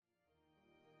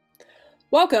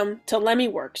Welcome to Lemmy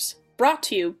Works, brought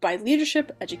to you by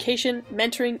Leadership Education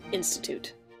Mentoring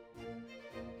Institute.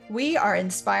 We are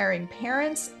inspiring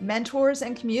parents, mentors,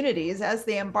 and communities as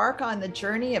they embark on the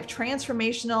journey of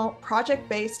transformational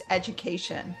project-based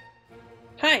education.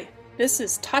 Hi, this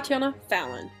is Tatiana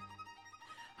Fallon.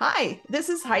 Hi, this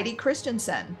is Heidi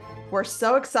Christensen. We're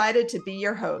so excited to be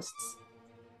your hosts.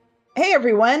 Hey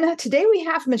everyone, today we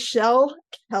have Michelle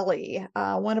Kelly,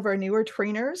 one of our newer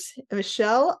trainers.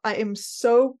 Michelle, I am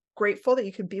so grateful that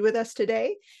you could be with us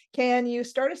today. Can you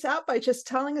start us out by just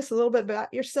telling us a little bit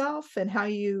about yourself and how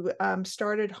you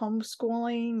started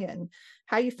homeschooling and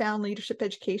how you found leadership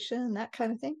education, that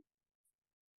kind of thing?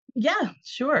 Yeah,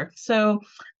 sure. So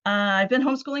I've been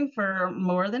homeschooling for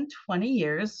more than 20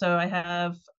 years. So I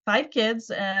have 5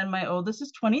 kids and my oldest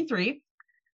is 23.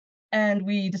 And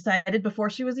we decided before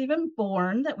she was even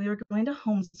born that we were going to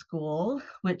homeschool,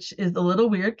 which is a little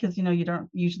weird because, you don't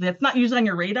usually, it's not usually on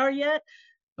your radar yet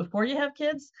before you have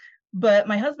kids. But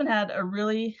my husband had a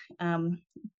really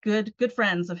good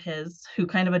friends of his who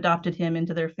kind of adopted him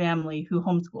into their family who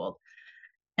homeschooled.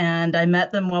 And I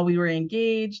met them while we were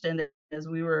engaged and as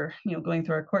we were, going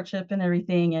through our courtship and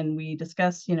everything. And we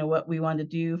discussed, what we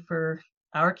wanted to do for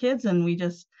our kids. And we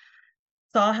just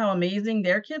saw how amazing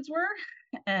their kids were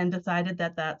and decided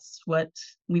that that's what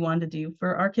we wanted to do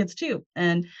for our kids too.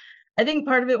 And I think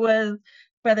part of it was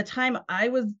by the time I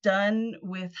was done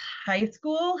with high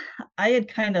school, I had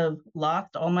kind of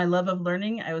lost all my love of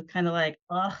learning. I was kind of like,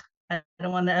 oh, I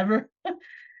don't want to ever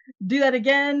do that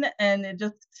again. And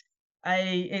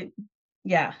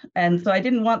yeah. And so I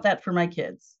didn't want that for my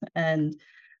kids. And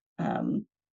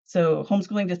so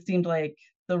homeschooling just seemed like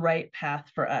the right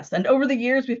path for us. And over the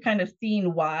years, we've kind of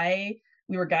seen why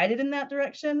we were guided in that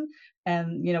direction.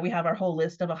 And, we have our whole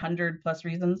list of 100 plus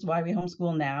reasons why we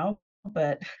homeschool now.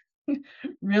 But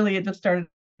really, it just started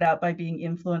out by being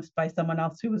influenced by someone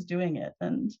else who was doing it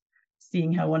and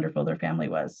seeing how wonderful their family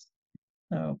was.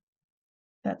 So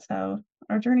that's how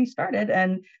our journey started.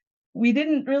 And we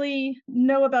didn't really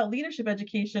know about leadership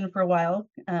education for a while.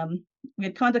 We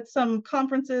had contacted some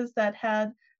conferences that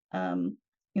had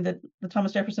the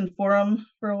Thomas Jefferson Forum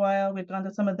for a while. We've gone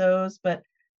to some of those, but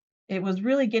it was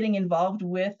really getting involved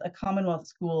with a Commonwealth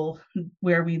school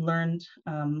where we learned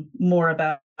more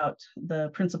about the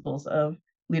principles of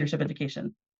leadership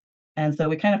education. And so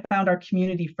we kind of found our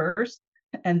community first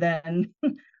and then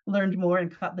learned more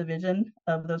and caught the vision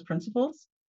of those principles.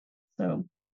 So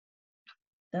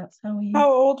that's how we.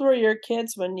 How old were your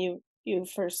kids when you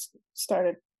first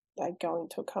started going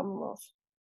to a Commonwealth?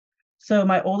 So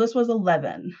my oldest was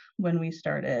 11 when we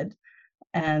started.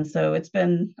 And so it's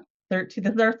been 13,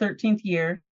 this is our 13th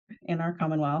year in our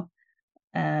Commonwealth.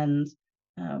 And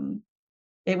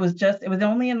it was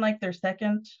only in like their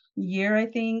second year, I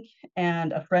think.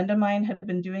 And a friend of mine had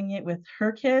been doing it with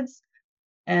her kids.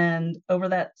 And over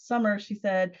that summer, she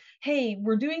said, hey,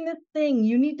 we're doing this thing.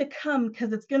 You need to come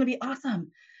because it's going to be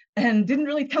awesome. And didn't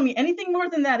really tell me anything more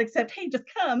than that, except, hey, just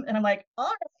come. And I'm like, all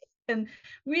right. And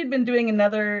we had been doing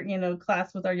another,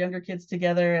 class with our younger kids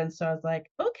together. And so I was like,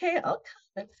 okay, I'll come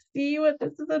and see what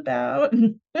this is about.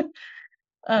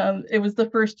 It was the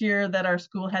first year that our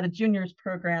school had a juniors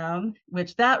program,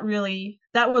 which that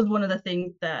was one of the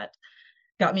things that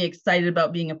got me excited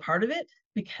about being a part of it,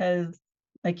 because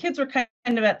my kids were kind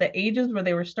of at the ages where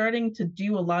they were starting to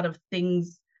do a lot of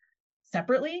things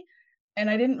separately. And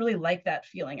I didn't really like that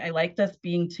feeling. I liked us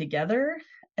being together.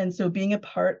 And so being a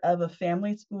part of a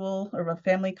family school or a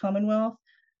family Commonwealth,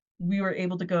 we were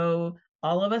able to go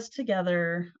all of us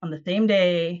together on the same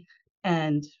day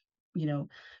and,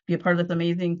 be a part of this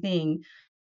amazing thing.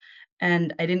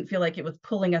 And I didn't feel like it was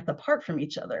pulling us apart from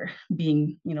each other,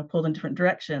 being, pulled in different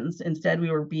directions. Instead, we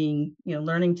were being,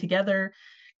 learning together,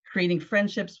 creating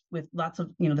friendships with lots of,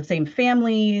 the same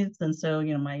families. And so,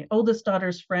 my oldest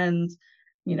daughter's friends,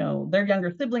 their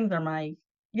younger siblings are my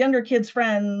younger kids'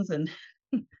 friends.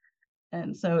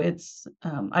 And so it's,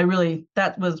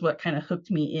 that was what kind of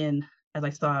hooked me in as I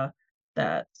saw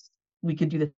that we could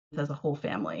do this as a whole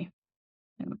family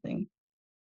kind of thing.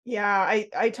 Yeah,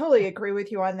 I totally agree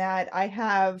with you on that. I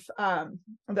have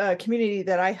the community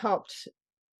that I helped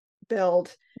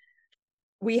build.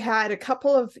 We had a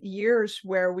couple of years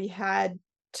where we had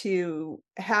to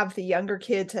have the younger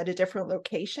kids at a different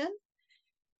location.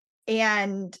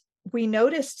 And we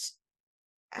noticed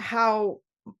how,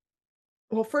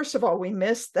 well, first of all, we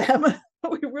missed them.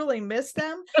 We really missed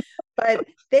them. But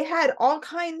they had all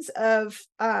kinds of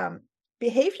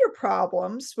behavior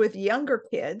problems with younger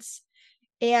kids.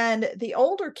 And the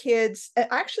older kids,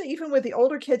 actually, even with the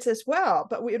older kids as well.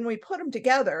 But when we put them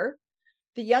together,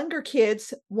 the younger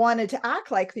kids wanted to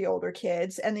act like the older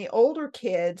kids, and the older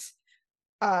kids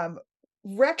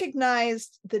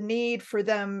recognized the need for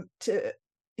them to,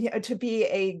 to be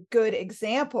a good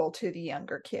example to the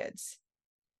younger kids.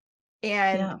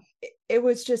 And it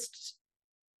was just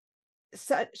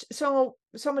so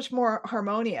much more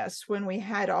harmonious when we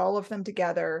had all of them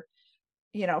together,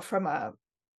 from a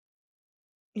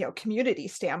community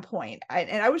standpoint.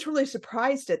 And I was really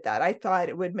surprised at that. I thought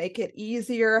it would make it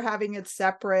easier having it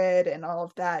separate and all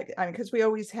of that. I mean, because we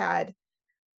always had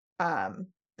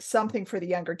something for the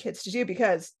younger kids to do,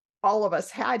 because all of us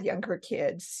had younger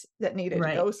kids that needed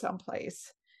to go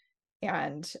someplace.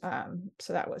 And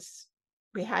so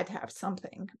we had to have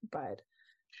something. But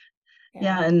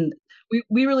and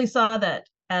we really saw that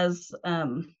as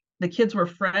the kids were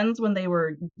friends when they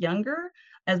were younger,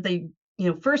 as they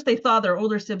first they saw their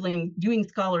older siblings doing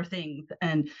scholar things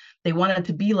and they wanted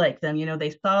to be like them.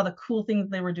 They saw the cool things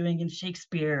they were doing in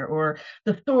Shakespeare, or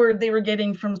the sword they were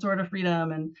getting from Sword of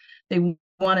Freedom, and they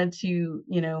wanted to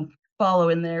follow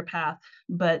in their path.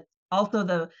 But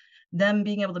also them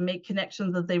being able to make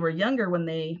connections as they were younger, when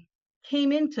they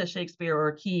came into Shakespeare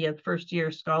or Key as first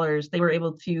year scholars, they were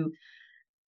able to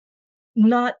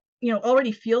not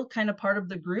already feel kind of part of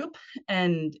the group,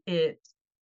 and it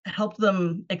helped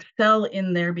them excel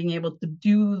in their being able to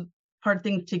do hard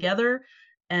things together.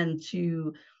 And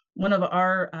one of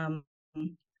our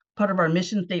part of our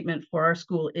mission statement for our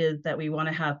school is that we want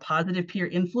to have positive peer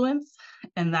influence,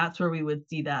 and that's where we would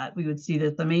see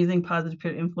this amazing positive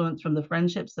peer influence from the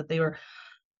friendships that they were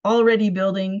already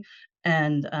building.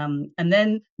 And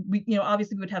then we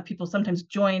obviously we would have people sometimes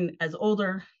join as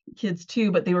older kids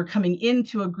too, but they were coming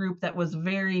into a group that was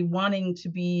very wanting to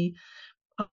be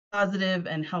positive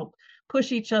and help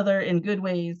push each other in good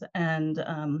ways, and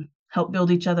help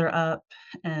build each other up,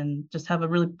 and just have a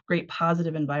really great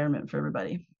positive environment for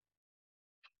everybody.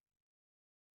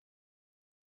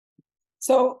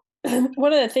 So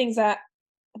one of the things that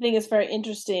I think is very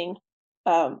interesting,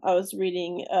 I was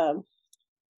reading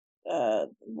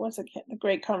what's a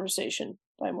Great Conversation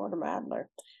by Mortimer Adler.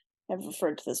 I've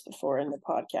referred to this before in the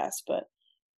podcast, but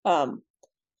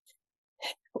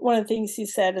one of the things he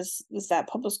said is that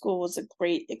public school was a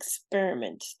great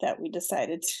experiment that we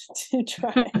decided to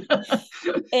try.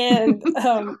 And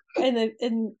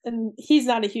he's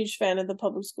not a huge fan of the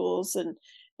public schools, and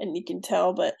you can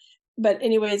tell, but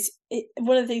anyways,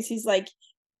 one of the things he's like,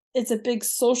 it's a big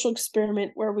social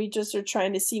experiment where we just are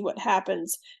trying to see what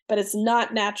happens, but it's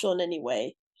not natural in any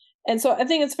way. And so I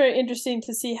think it's very interesting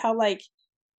to see how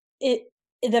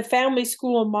the family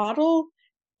school model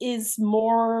is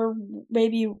more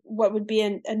maybe what would be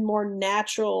a more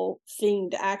natural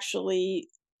thing to actually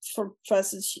for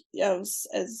us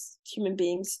as human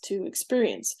beings to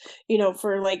experience,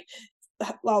 for like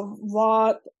a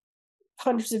lot,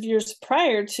 hundreds of years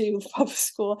prior to public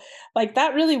school, like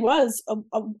that really was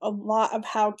a lot of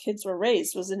how kids were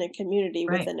raised, was in a community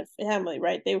within a family,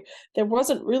 right? There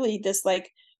wasn't really this like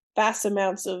vast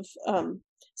amounts of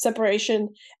separation.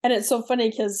 And it's so funny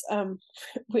because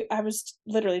I was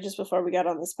literally, just before we got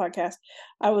on this podcast,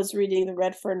 I was reading The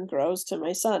Red Fern Grows to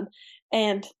my son,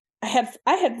 and I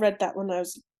had read that when I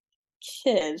was a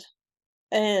kid,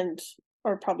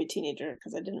 or probably teenager,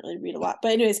 because I didn't really read a lot,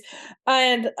 but anyways,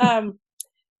 and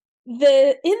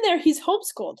in there he's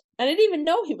homeschooled, and I didn't even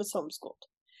know he was homeschooled.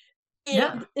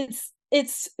 And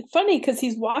it's funny because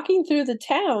he's walking through the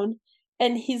town,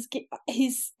 and he's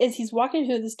walking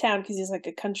through this town, because he's like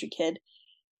a country kid,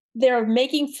 they're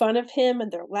making fun of him,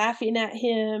 and they're laughing at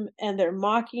him, and they're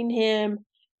mocking him,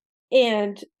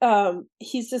 and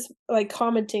he's just like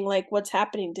commenting like what's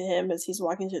happening to him as he's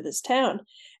walking through this town.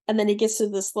 And then he gets to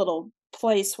this little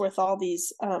place with all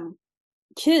these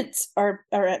kids are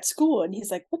at school, and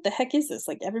he's like, what the heck is this?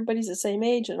 Like, everybody's the same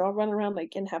age and all running around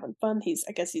like and having fun.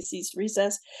 I guess he sees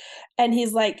recess, and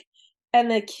he's like, and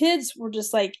the kids were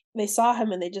just like, they saw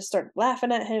him and they just started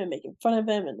laughing at him and making fun of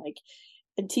him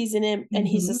and teasing him. And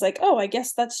he's just like, oh, I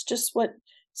guess that's just what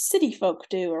city folk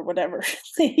do, or whatever.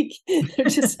 Like, they're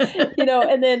just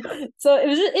and then so it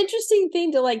was an interesting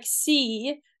thing to like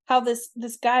see how this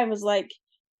guy was like,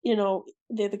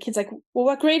 the kid's like, well,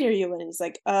 what grade are you in? And he's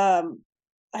like,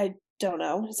 I don't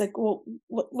know. He's like, well,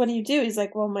 what do you do? He's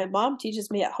like, well, my mom teaches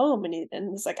me at home, and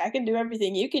it's like, I can do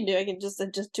everything you can do. I can just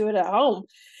do it at home.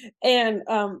 And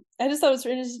I just thought it was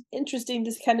really interesting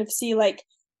to kind of see, like,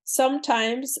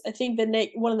 sometimes I think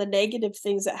one of the negative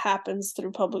things that happens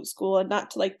through public school, and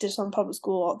not to like dish on public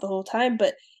school the whole time,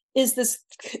 but is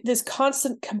this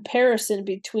constant comparison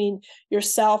between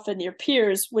yourself and your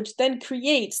peers, which then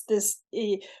creates this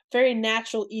very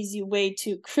natural, easy way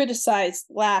to criticize,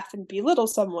 laugh, and belittle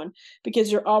someone,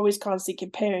 because you're always constantly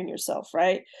comparing yourself,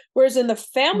 right? Whereas in the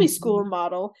family school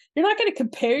model, you're not going to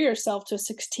compare yourself to a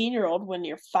 16-year-old when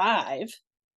you're 5.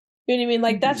 You know what I mean?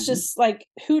 Like, that's just like,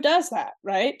 who does that,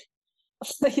 right?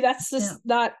 Like, that's just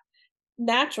not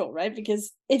natural, right?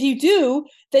 Because if you do,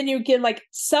 then you can like,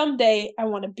 someday I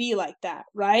want to be like that,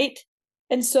 right?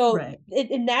 And so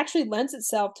it naturally lends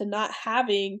itself to not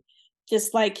having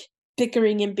just like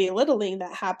bickering and belittling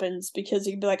that happens, because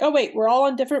you can be like, oh wait, we're all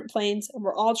on different planes and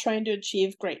we're all trying to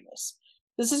achieve greatness.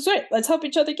 This is great, let's help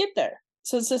each other get there.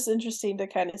 So it's just interesting to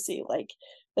kind of see like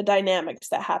the dynamics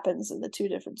that happens in the two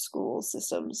different school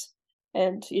systems.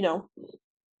 And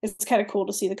it's kind of cool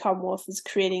to see the Commonwealth is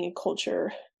creating a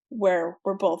culture where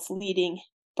we're both leading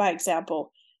by example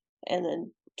and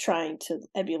then trying to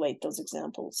emulate those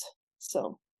examples.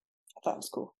 So I thought it was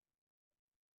cool.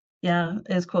 Yeah,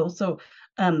 it's cool. So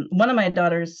one of my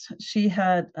daughters, she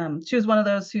was one of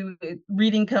those who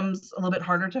reading comes a little bit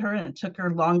harder to her, and it took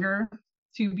her longer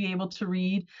to be able to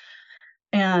read.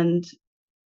 And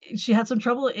she had some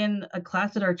trouble in a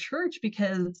class at our church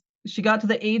because she got to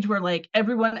the age where like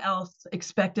everyone else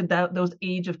expected those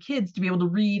age of kids to be able to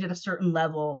read at a certain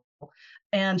level,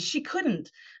 and she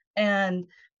couldn't.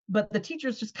 But the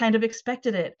teachers just kind of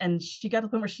expected it, and she got to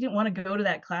the point where she didn't want to go to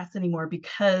that class anymore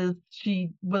because she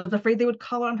was afraid they would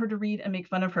call on her to read and make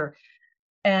fun of her.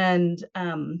 And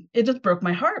it just broke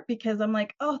my heart, because I'm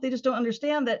like, oh, they just don't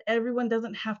understand that everyone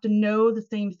doesn't have to know the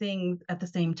same things at the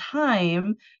same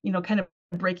time, kind of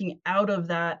breaking out of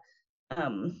that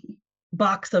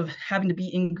box of having to be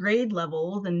in grade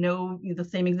levels and know the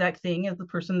same exact thing as the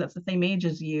person that's the same age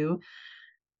as you.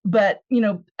 But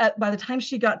by the time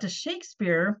she got to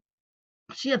Shakespeare,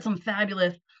 she had some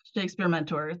fabulous Shakespeare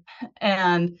mentors,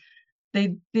 and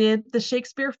they did the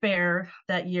Shakespeare Fair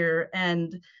that year,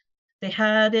 and they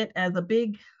had it as a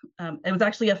big it was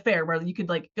actually a fair where you could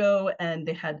like go, and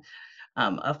they had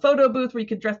a photo booth where you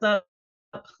could dress up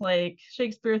like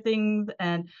Shakespeare things.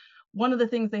 And one of the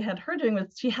things they had her doing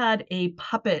was she had a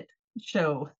puppet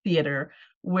show theater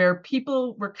where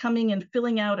people were coming and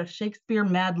filling out a Shakespeare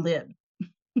Mad Lib.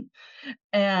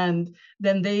 And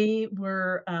then they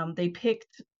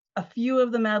picked a few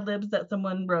of the Mad Libs that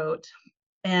someone wrote,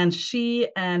 and she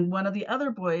and one of the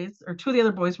other boys, or two of the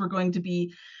other boys, were going to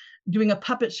be doing a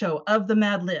puppet show of the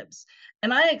Mad Libs.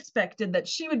 And I expected that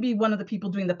she would be one of the people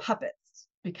doing the puppets,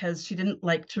 because she didn't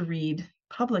like to read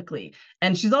publicly.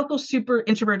 And she's also super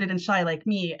introverted and shy like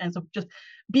me. And so just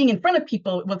being in front of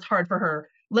people was hard for her,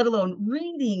 let alone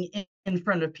reading in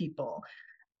front of people.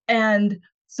 And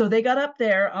so they got up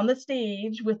there on the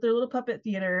stage with their little puppet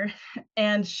theater,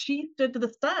 and she stood to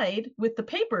the side with the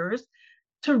papers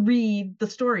to read the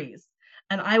stories.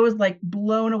 And I was like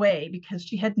blown away, because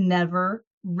she had never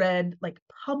read like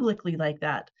publicly like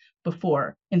that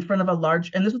before in front of a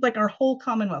large, and this was like our whole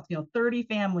Commonwealth, 30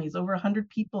 families, over 100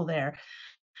 people there.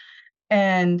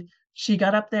 And she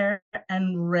got up there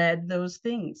and read those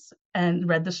things and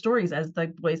read the stories as the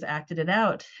boys acted it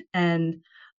out. And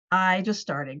I just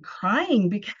started crying,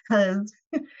 because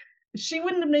she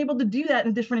wouldn't have been able to do that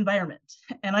in a different environment.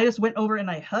 And I just went over and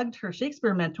I hugged her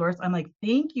Shakespeare mentors. I'm like,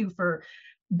 thank you for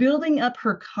building up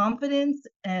her confidence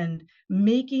and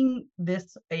making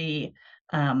this a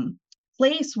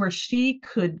place where she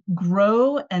could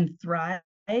grow and thrive,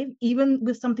 even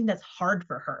with something that's hard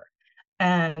for her.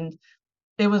 And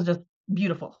it was just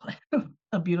beautiful,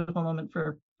 a beautiful moment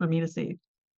for me to see.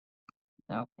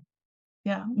 So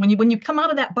yeah, when you come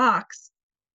out of that box,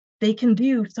 they can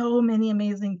do so many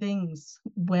amazing things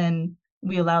when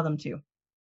we allow them to.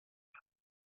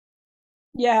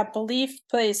 Yeah, belief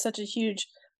plays such a huge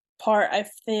part, I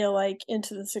feel like,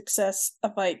 into the success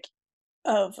of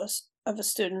a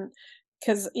student,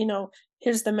 because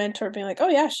here's the mentor being like, oh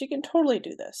yeah, she can totally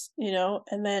do this,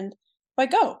 and then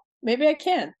like, oh, maybe I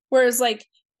can. Whereas like,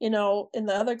 in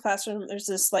the other classroom, there's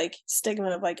this like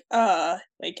stigma of like, oh,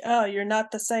 you're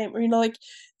not the same, or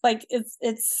like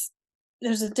it's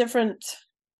there's a different.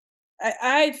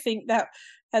 I think that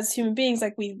as human beings,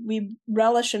 like we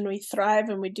relish and we thrive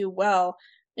and we do well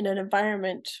in an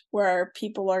environment where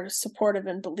people are supportive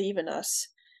and believe in us,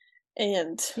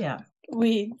 and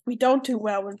we don't do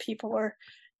well when people are,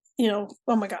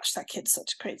 oh my gosh, that kid's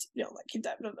such crazy, like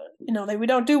that, like we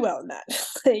don't do well in that.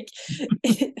 Like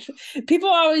people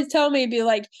always tell me, be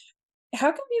like,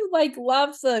 how come you like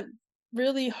love the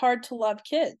really hard to love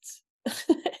kids?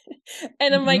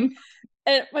 And I'm like,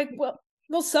 well,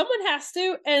 Well, someone has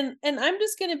to, and I'm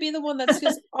just going to be the one that's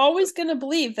just always going to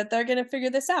believe that they're going to figure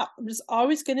this out. I'm just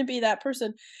always going to be that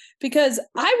person, because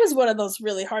I was one of those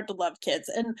really hard to love kids,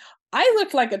 and I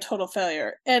looked like a total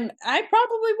failure, and I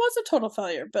probably was a total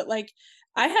failure, but like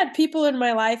I had people in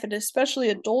my life, and especially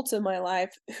adults in my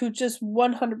life, who just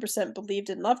 100% believed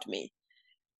and loved me,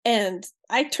 and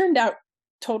I turned out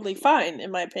totally fine,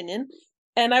 in my opinion.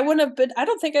 And I wouldn't have been, I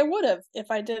don't think I would have,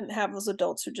 if I didn't have those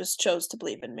adults who just chose to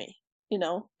believe in me, you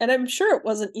know? And I'm sure it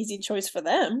was an easy choice for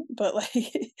them, but like,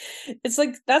 it's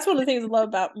like, that's one of the things I love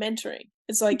about mentoring.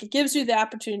 It's like, it gives you the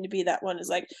opportunity to be that one. Is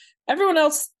like, everyone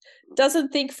else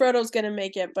doesn't think Frodo's going to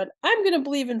make it, but I'm going to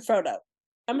believe in Frodo.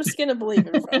 I'm just going to believe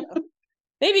in Frodo.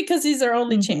 Maybe because he's our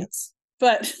only chance,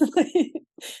 but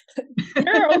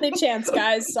you're our only chance,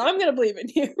 guys. So I'm going to believe in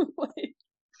you.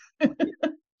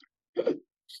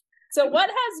 So what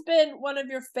has been one of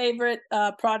your favorite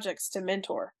projects to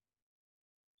mentor?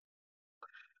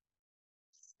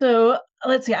 So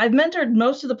let's see, I've mentored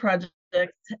most of the projects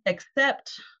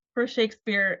except for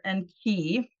Shakespeare and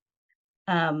Key.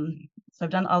 So I've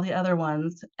done all the other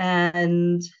ones,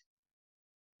 and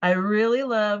I really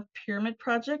love Pyramid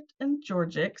Project and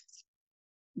Georgix.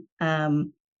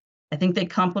 I think they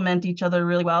complement each other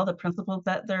really well, the principles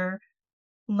that they're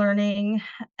learning.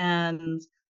 And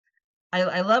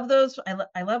I love those.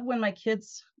 I love when my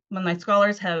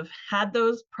scholars have had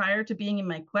those prior to being in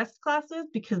my Quest classes,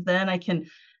 because then I can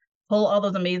pull all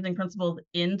those amazing principles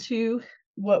into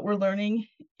what we're learning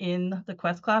in the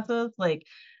Quest classes. Like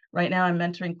right now I'm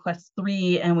mentoring Quest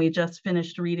 3, and we just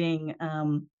finished reading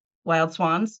Wild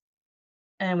Swans.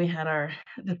 And we had our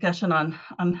discussion on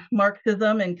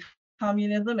Marxism and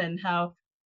communism, and how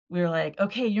we were like,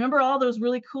 okay, you remember all those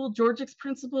really cool Georgix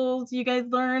principles you guys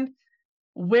learned?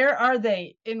 Where are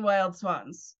they in Wild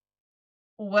Swans?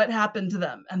 What happened to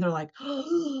them? And they're like,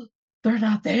 oh, they're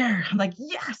not there. I'm like,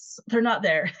 yes, they're not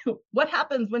there. What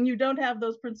happens when you don't have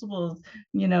those principles?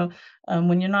 You know,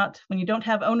 when you don't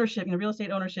have ownership, real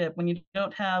estate ownership, when you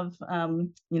don't have,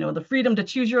 the freedom to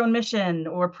choose your own mission,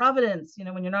 or providence,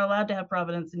 when you're not allowed to have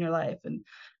providence in your life. And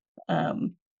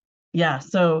yeah,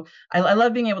 so I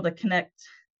love being able to connect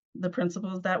the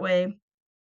principles that way.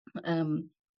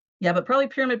 Yeah, but probably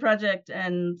Pyramid Project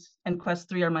and Quest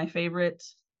 3 are my favorite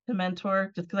to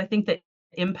mentor, just because I think the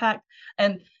impact,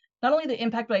 and not only the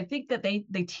impact, but I think that they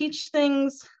teach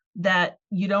things that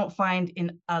you don't find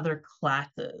in other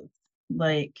classes.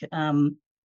 Like, you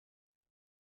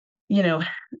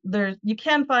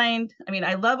can find,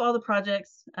 I love all the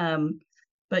projects,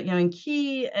 but in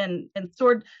Key and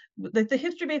Sword, the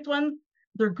history-based ones,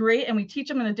 they're great, and we teach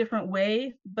them in a different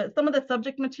way. But some of the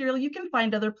subject material you can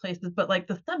find other places, but like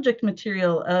the subject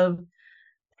material of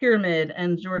Pyramid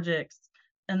and Georgix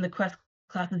and the Quest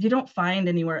classes, you don't find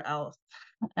anywhere else.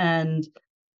 And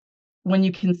when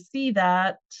you can see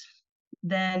that,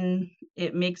 then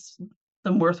it makes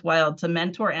them worthwhile to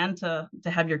mentor and to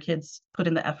have your kids put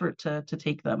in the effort to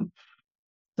take them.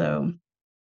 So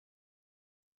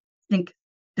I think,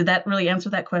 did that really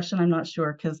answer that question? I'm not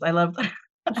sure, because I love them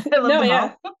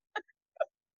all.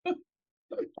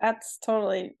 That's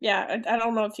totally, yeah. I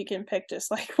don't know if you can pick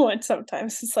just like one.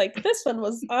 Sometimes it's like, this one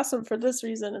was awesome for this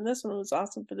reason, and this one was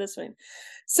awesome for this one.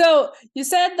 So you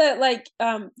said that like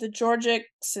the Georgix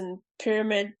and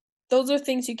Pyramid, those are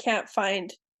things you can't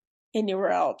find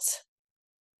anywhere else.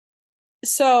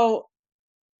 So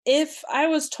if I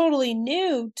was totally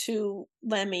new to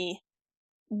Lemmy,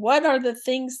 what are the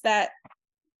things that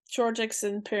Georgix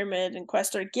and Pyramid and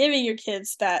Quest are giving your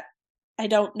kids that I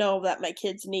don't know that my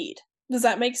kids need? Does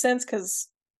that make sense? Because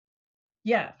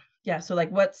yeah. So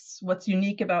like, what's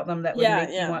unique about them that would make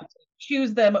you want to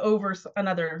choose them over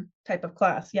another type of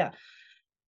class? Yeah.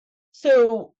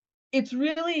 So it's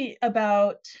really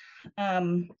about,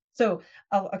 so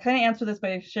I'll kind of answer this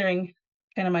by sharing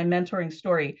kind of my mentoring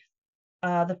story.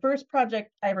 The first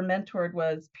project I ever mentored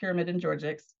was Pyramid and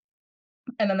Georgix.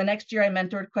 And then the next year I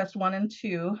mentored Quest 1 and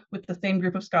 2 with the same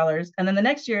group of scholars. And then the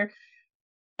next year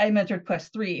I mentored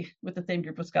Quest 3 with the same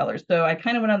group of scholars. So I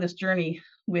kind of went on this journey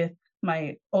with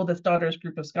my oldest daughter's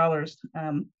group of scholars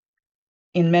in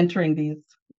mentoring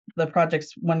the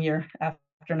projects one year after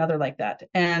another like that.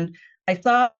 And I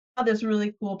saw this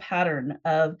really cool pattern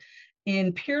of,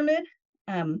 in Pyramid,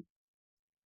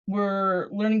 we're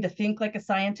learning to think like a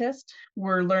scientist.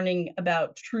 We're learning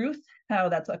about truth, how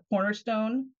that's a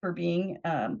cornerstone for being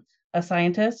a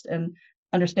scientist and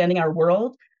understanding our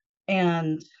world.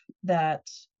 And that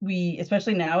we,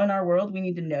 especially now in our world, we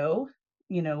need to know,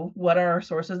 what are our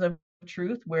sources of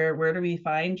truth? Where do we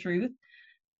find truth?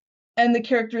 And the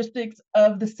characteristics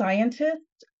of the scientist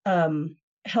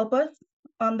help us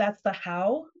on, that's the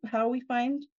how we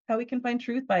find how we can find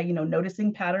truth by,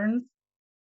 noticing patterns,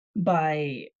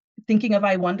 by thinking of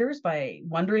I wonders, by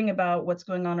wondering about what's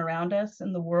going on around us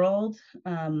in the world,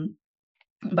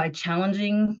 by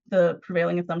challenging the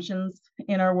prevailing assumptions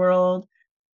in our world,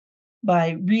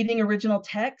 by reading original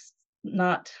texts,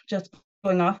 not just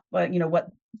going off what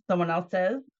someone else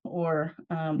says or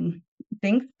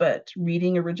thinks, but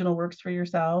reading original works for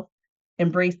yourself,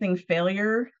 embracing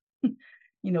failure,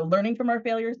 learning from our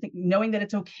failures, knowing that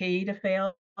it's okay to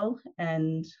fail.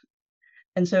 And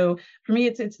so for me,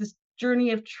 it's this journey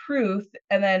of truth.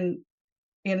 And then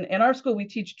in our school, we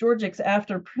teach Georgics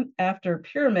after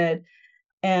Pyramid,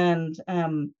 and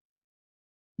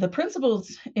the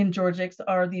principles in Georgics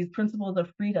are these principles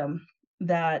of freedom,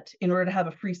 that in order to have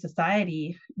a free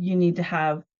society, you need to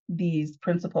have these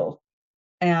principles.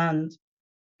 And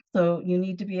so you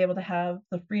need to be able to have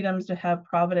the freedoms, to have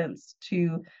providence,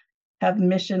 to have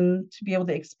mission, to be able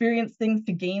to experience things,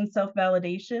 to gain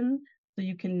self-validation, so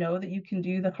you can know that you can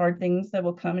do the hard things that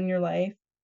will come in your life.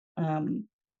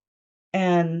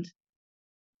 And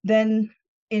then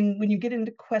when you get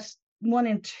into quest 1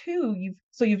 and 2,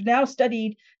 you've now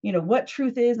studied, what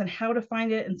truth is and how to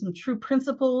find it and some true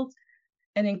principles.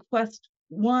 And in quest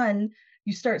 1,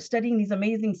 you start studying these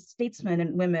amazing statesmen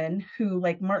and women who,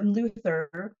 like Martin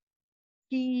Luther,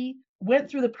 he went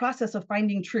through the process of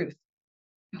finding truth.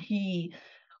 He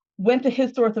went to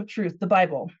his source of truth, the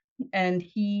Bible, and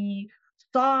he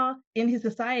saw in his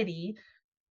society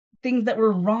things that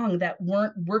were wrong, that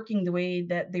weren't working the way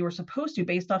that they were supposed to,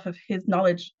 based off of his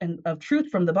knowledge and of truth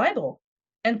from the Bible.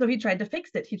 And so he tried to fix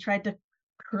it. He tried to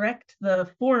correct the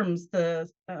forms, the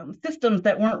systems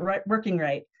that weren't working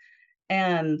right.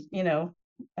 And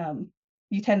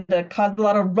you tend to cause a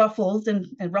lot of ruffles and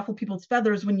ruffle people's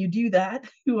feathers when you do that,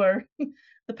 who are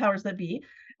the powers that be.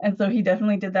 And so he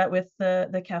definitely did that with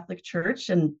the Catholic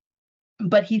Church,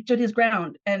 but he stood his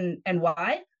ground. And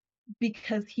why?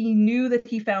 Because he knew that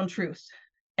he found truth,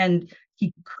 and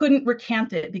he couldn't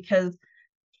recant it because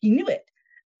he knew it.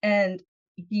 And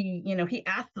he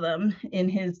asked them in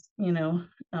his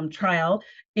trial,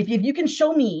 if you can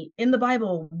show me in the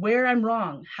Bible where I'm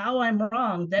wrong, how I'm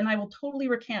wrong, then I will totally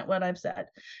recant what I've said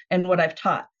and what I've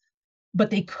taught. But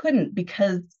they couldn't,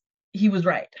 because he was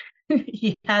right.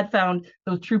 He had found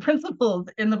those true principles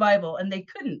in the Bible, and they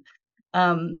couldn't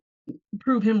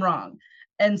prove him wrong.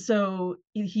 And so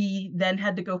he then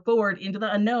had to go forward into the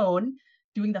unknown,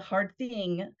 doing the hard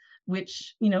thing,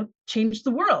 which changed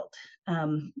the world.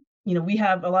 We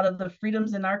have a lot of the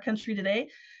freedoms in our country today,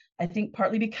 I think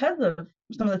partly because of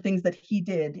some of the things that he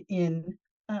did in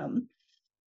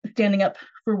standing up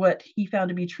for what he found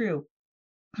to be true.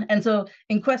 And so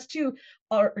in quest 2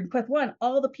 or in quest 1,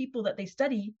 all the people that they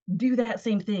study do that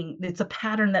same thing. It's a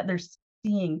pattern that they're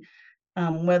seeing,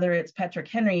 whether it's Patrick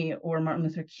Henry or Martin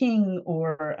Luther King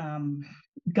or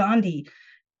Gandhi.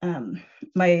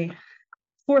 My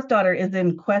 4th daughter is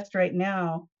in quest right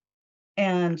now,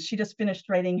 and she just finished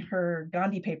writing her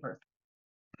Gandhi paper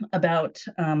about,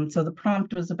 so the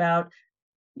prompt was about,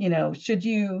 should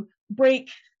you break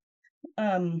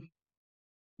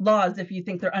laws if you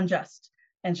think they're unjust?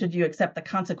 And should you accept the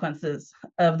consequences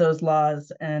of those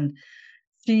laws? And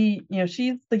she,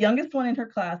 she's the youngest one in her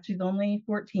class. She's only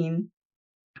 14.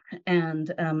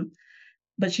 And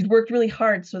but she'd worked really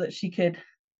hard so that she could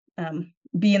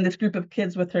be in this group of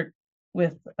kids with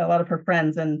a lot of her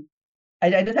friends. And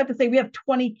I just have to say, we have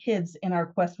 20 kids in our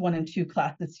quest 1 and 2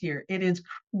 class this year. It is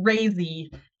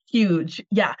crazy huge.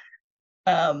 Yeah.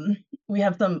 We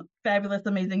have some fabulous,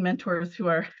 amazing mentors who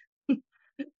are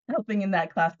helping in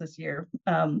that class this year.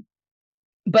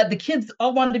 But the kids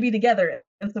all wanted to be together,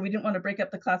 and so we didn't want to break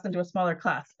up the class into a smaller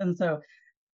class. And so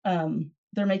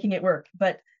they're making it work.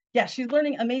 But yeah, she's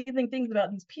learning amazing things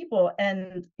about these people.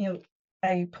 And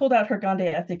I pulled out her Gandhi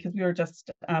essay because we were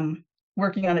just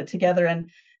working on it together. And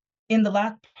in the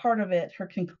last part of it, her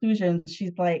conclusion, she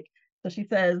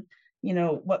says,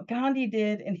 what Gandhi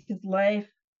did in his life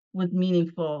was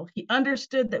meaningful. He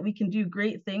understood that we can do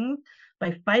great things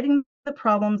by fighting the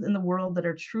problems in the world that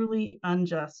are truly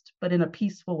unjust, but in a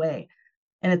peaceful way.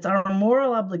 And it's our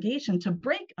moral obligation to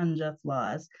break unjust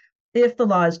laws if the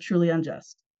law is truly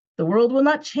unjust. The world will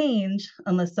not change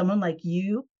unless someone like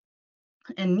you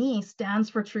and me stands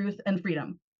for truth and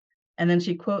freedom. And then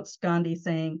she quotes Gandhi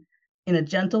saying, in a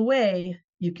gentle way,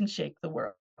 you can shake the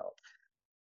world.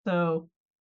 So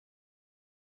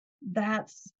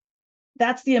that's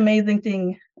the amazing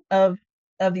thing of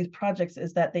these projects,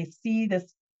 is that they see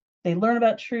this, they learn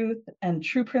about truth and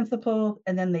true principles,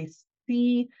 and then they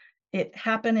see it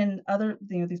happen in other,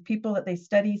 these people that they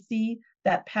study, see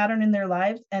that pattern in their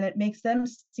lives, and it makes them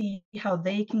see how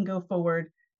they can go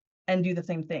forward and do the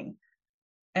same thing.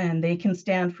 and they can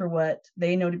stand for what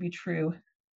they know to be true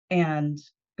and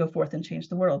go forth and change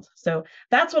the world. So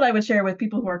that's what I would share with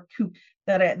people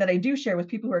that I do share with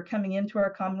people who are coming into our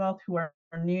Commonwealth, who are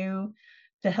new,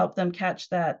 to help them catch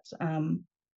that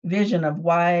vision of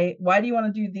why do you want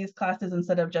to do these classes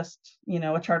instead of just,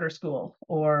 a charter school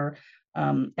or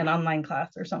an online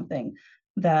class or something.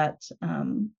 That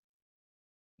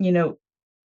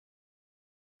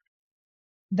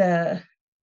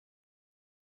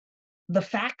the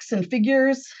facts and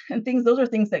figures and things, those are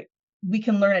things that we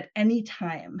can learn at any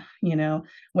time,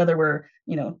 whether we're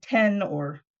 10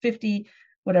 or 50,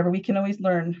 whatever, we can always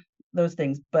learn those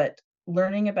things. But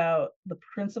learning about the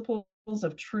principles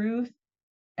of truth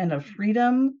and of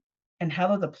freedom and how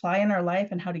those apply in our life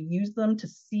and how to use them to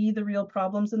see the real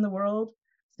problems in the world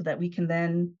so that we can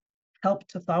then help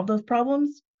to solve those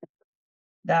problems,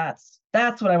 that's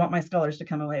what I want my scholars to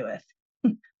come away with.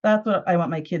 That's what I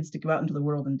want my kids to go out into the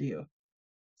world and do.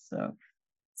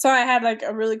 So I had like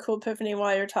a really cool epiphany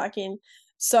while you're talking.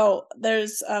 So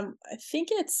there's I think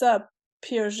it's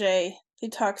Piaget. He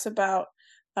talks about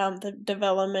the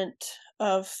development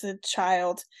of the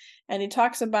child, and he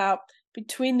talks about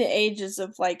between the ages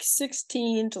of like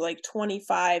 16 to like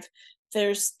 25,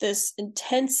 there's this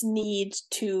intense need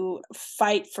to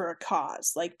fight for a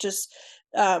cause, like just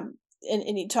and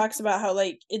he talks about how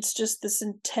like it's just this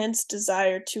intense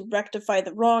desire to rectify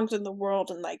the wrongs in the world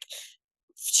and like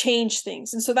change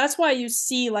things. And so that's why you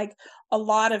see like a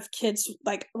lot of kids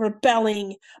like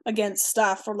rebelling against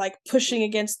stuff or like pushing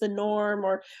against the norm,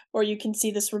 or you can see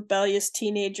this rebellious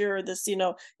teenager or this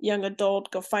young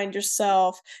adult, go find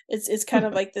yourself. It's kind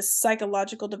of like this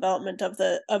psychological development of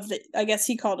the I guess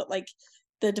he called it like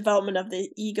the development of the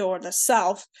ego or the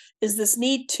self, is this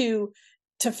need to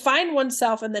find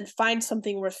oneself and then find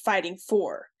something worth fighting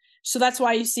for. So that's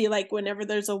why you see like whenever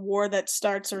there's a war that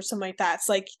starts or something like that, it's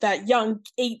like that young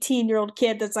 18-year-old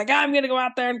kid that's like, I'm going to go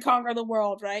out there and conquer the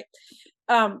world, right?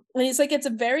 And it's like it's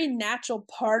a very natural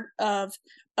part of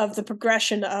the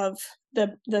progression of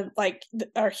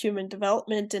our human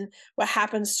development and what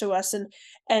happens to us.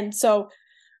 And so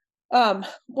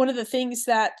one of the things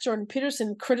that Jordan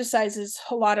Peterson criticizes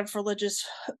a lot of religious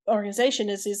organization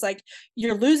is he's like,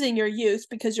 you're losing your youth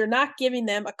because you're not giving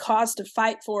them a cause to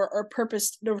fight for or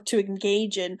purpose to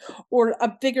engage in or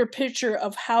a bigger picture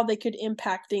of how they could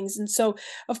impact things. And so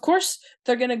of course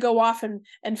they're going to go off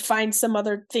and find some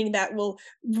other thing that will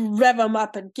rev them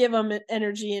up and give them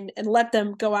energy and let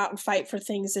them go out and fight for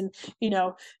things and be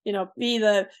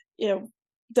the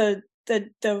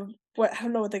what I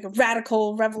don't know what they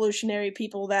radical revolutionary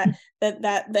people that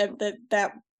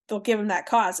they'll give them that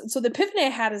cause. And so the epiphany I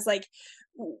had is like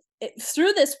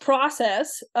through this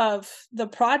process of the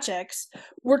projects,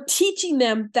 we're teaching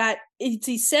them that it's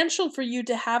essential for you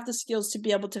to have the skills to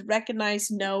be able to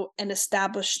recognize, know, and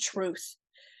establish truth.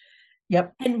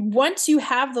 Yep. And once you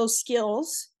have those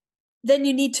skills, then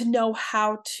you need to know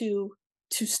how to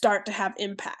start to have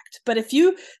impact. But if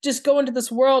you just go into this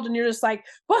world and you're just like,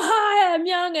 well, hi, I'm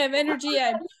young, I have energy,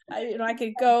 I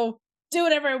could go do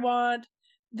whatever I want,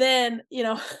 then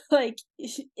like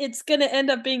it's gonna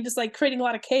end up being just like creating a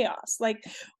lot of chaos. Like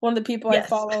one of the people I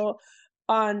follow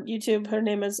on YouTube, her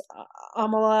name is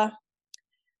Amala,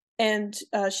 and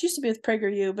she used to be with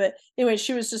PragerU, but anyway,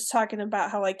 she was just talking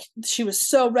about how like she was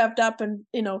so revved up and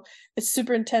a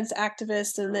super intense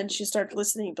activist, and then she started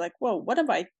listening and be like, whoa, what am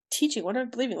I teaching? What am I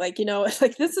believing? Like,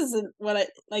 like this isn't what I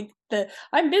like.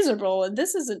 I'm miserable and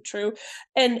this isn't true.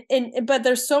 And but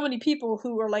there's so many people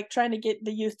who are like trying to get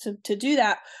the youth to do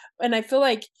that. And I feel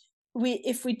like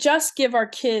if we just give our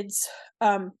kids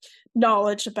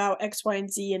knowledge about X, Y,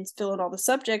 and Z and fill in all the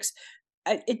subjects,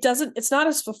 it's not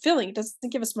as fulfilling. It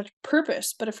doesn't give us much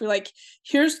purpose. But if we're like,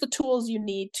 here's the tools you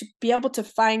need to be able to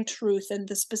find truth and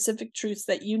the specific truths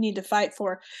that you need to fight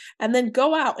for, and then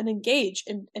go out and engage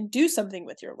and do something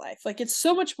with your life. Like it's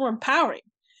so much more empowering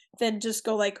than just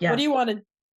go like, what do you want to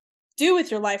do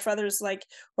with your life? Rather is like,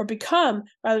 or become,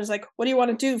 rather is like, what do you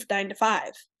want to do 9 to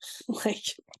 5? Like,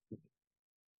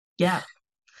 yeah.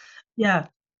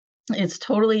 It's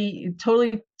totally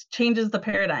changes the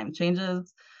paradigm,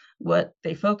 changes what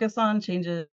they focus on,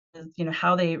 changes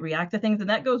how they react to things.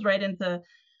 And that goes right into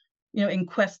in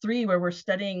Quest 3, where we're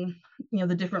studying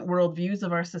the different worldviews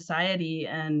of our society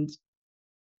and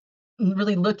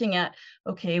really looking at,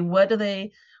 okay, why do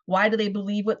they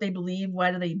believe what they believe,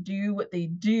 why do they do what they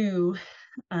do,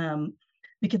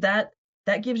 because that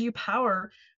gives you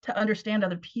power to understand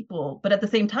other people. But at the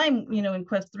same time, in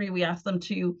Quest 3 we ask them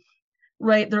to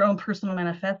write their own personal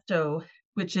manifesto,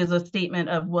 which is a statement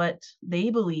of what they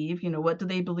believe, what do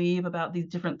they believe about these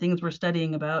different things we're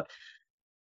studying about.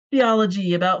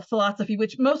 theology, about philosophy,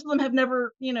 which most of them have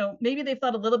never, maybe they've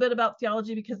thought a little bit about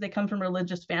theology because they come from a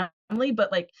religious family,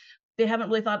 but like they haven't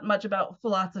really thought much about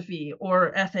philosophy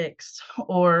or ethics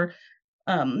or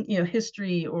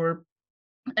history or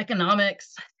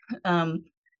economics,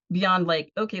 beyond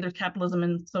like, okay, there's capitalism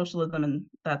and socialism and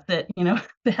that's it.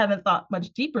 They haven't thought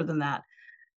much deeper than that.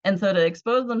 And so to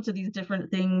expose them to these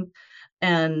different things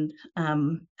and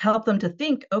help them to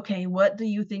think, okay, what do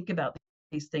you think about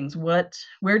these things?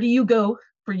 Where do you go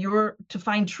to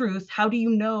find truth? How do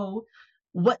you know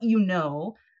what you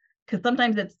know? Because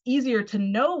sometimes it's easier to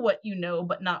know what you know,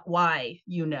 but not why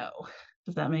you know.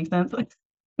 Does that make sense?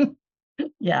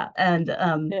 Yeah.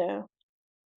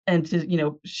 And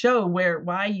to show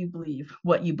why you believe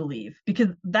what you believe, because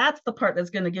that's the part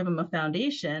that's going to give them a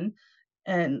foundation.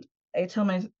 And I tell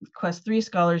my Quest 3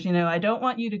 scholars, I don't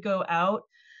want you to go out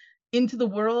into the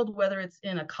world, whether it's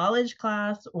in a college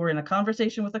class or in a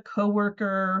conversation with a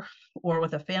coworker or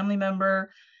with a family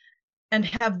member, and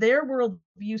have their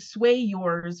worldview sway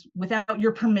yours without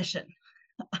your permission.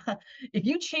 If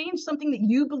you change something that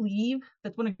you believe,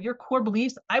 that's one of your core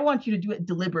beliefs, I want you to do it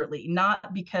deliberately,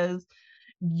 not because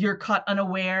you're caught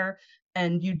unaware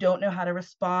and you don't know how to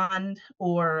respond,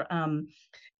 or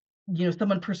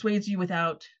someone persuades you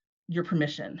without your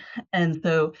permission. And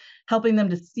so helping them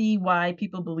to see why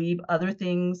people believe other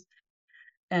things,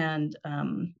 and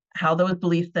how those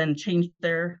beliefs then change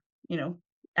their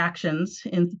actions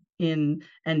in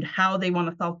and how they want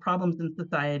to solve problems in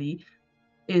society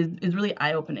is really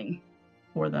eye-opening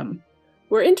for them.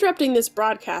 We're interrupting this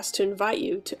broadcast to invite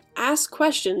you to ask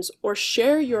questions or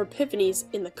share your epiphanies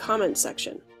in the comments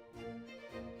section.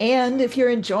 And if you're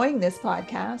enjoying this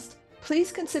podcast,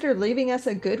 please consider leaving us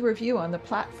a good review on the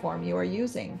platform you are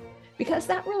using, because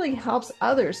that really helps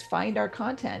others find our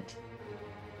content.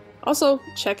 Also,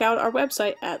 check out our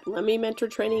website at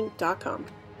lemmymentortraining.com.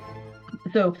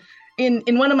 So in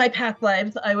one of my past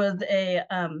lives, I was a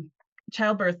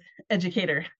childbirth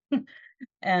educator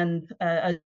and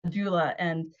a doula,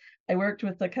 and I worked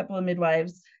with a couple of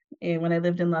midwives when I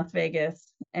lived in Las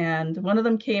Vegas, and one of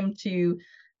them came to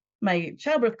my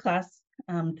childbirth class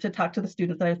to talk to the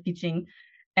students that I was teaching.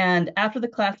 And after the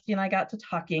class, she and I got to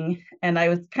talking, and I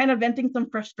was kind of venting some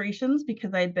frustrations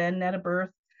because I'd been at a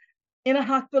birth in a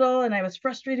hospital and I was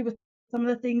frustrated with some of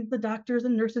the things the doctors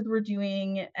and nurses were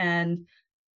doing. And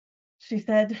she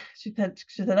said,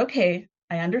 okay,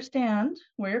 I understand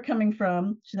where you're coming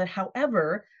from. She said,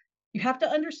 however, you have to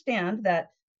understand that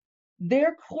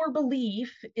their core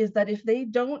belief is that if they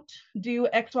don't do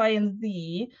X, Y, and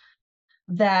Z,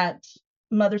 that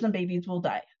mothers and babies will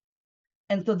die.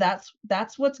 And so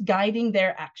that's what's guiding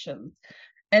their actions.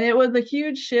 And it was a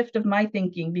huge shift of my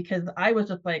thinking, because I was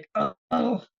just like,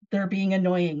 oh, they're being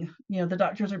annoying. The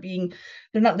doctors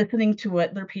they're not listening to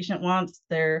what their patient wants.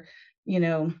 They're,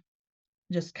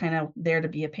 just kind of there to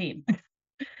be a pain.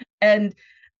 And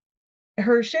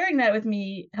her sharing that with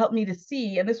me helped me to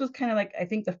see, and this was kind of like, I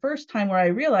think the first time where I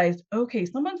realized, okay,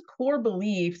 someone's core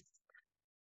beliefs,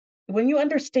 when you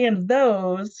understand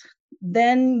those,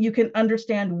 then you can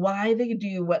understand why they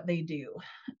do what they do.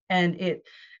 And it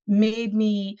made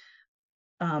me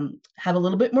have a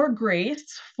little bit more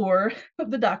grace for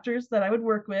the doctors that I would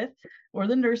work with or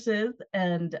the nurses,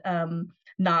 and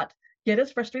not get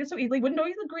as frustrated so easily. Wouldn't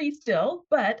always agree still,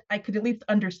 but I could at least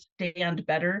understand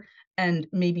better and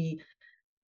maybe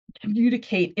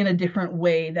communicate in a different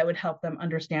way that would help them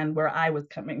understand where I was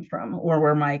coming from or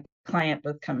where my client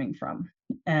was coming from.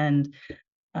 And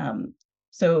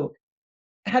so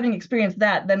having experienced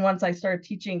that, then once I started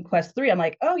teaching Quest 3, I'm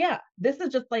like, oh yeah, this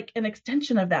is just like an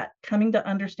extension of that, coming to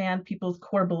understand people's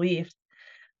core beliefs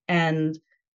and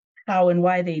how and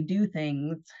why they do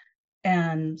things.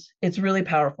 And it's really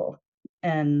powerful.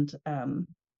 And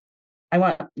I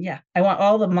want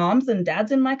all the moms and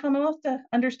dads in my Commonwealth to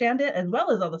understand it, as well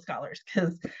as all the scholars,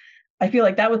 because I feel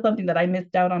like that was something that I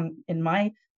missed out on in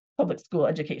my public school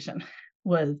education.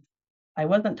 Was I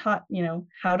wasn't taught,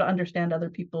 how to understand other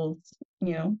people's,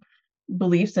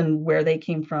 beliefs and where they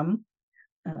came from.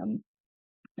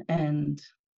 And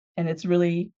it's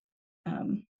really, I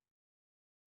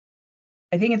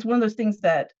think it's one of those things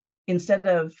that instead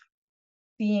of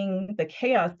seeing the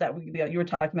chaos that you were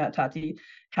talking about, Tati,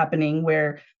 happening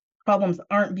where problems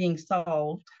aren't being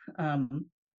solved,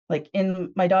 like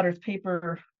in my daughter's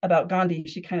paper about Gandhi,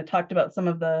 she kind of talked about some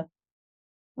of the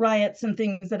riots and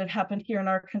things that have happened here in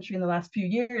our country in the last few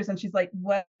years, and she's like,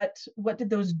 what did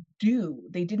those do?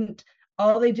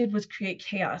 All they did was create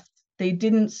chaos. They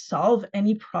didn't solve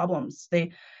any problems.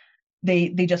 They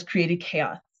just created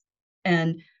chaos.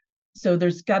 And so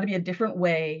there's got to be a different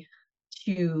way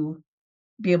to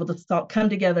be able to come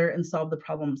together and solve the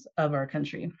problems of our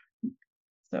country.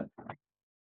 So,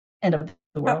 and of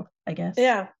the world, I guess.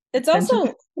 Yeah. It's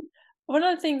also one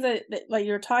of the things that like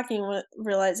you're talking with,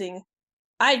 realizing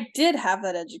I did have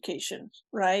that education,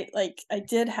 right? Like I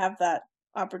did have that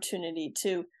opportunity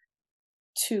to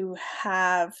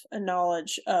have a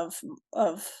knowledge of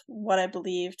what I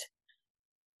believed.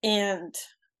 And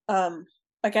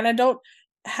like, and I don't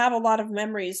have a lot of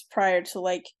memories prior to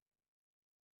like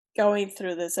going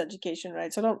through this education,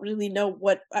 right? So I don't really know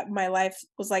what my life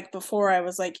was like before I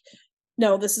was like,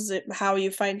 no, this is how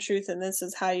you find truth and this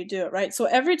is how you do it, right? So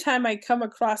every time I come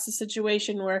across a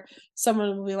situation where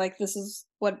someone will be like, this is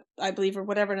what I believe or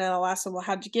whatever, and I'll ask them, well,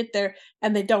 how'd you get there?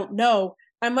 And they don't know.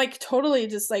 I'm like totally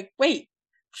just like, wait,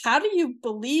 how do you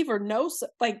believe or know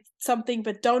like something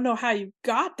but don't know how you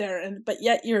got there? And but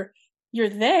yet you're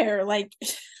there, like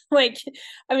like,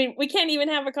 I mean, we can't even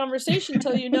have a conversation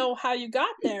until you know how you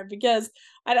got there, because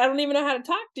I don't even know how to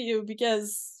talk to you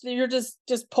because you're just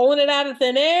pulling it out of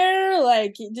thin air.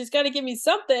 Like, you just got to give me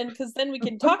something, because then we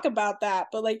can talk about that.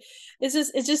 But like, it's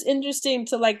just interesting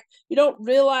to like, you don't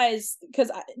realize,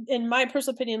 because in my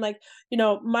personal opinion, like, you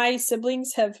know, my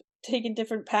siblings have taken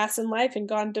different paths in life and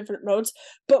gone different roads,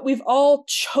 but we've all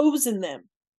chosen them,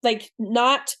 like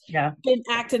not been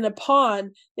acted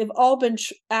upon. They've all been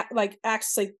like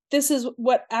acts like, this is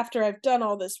what, after I've done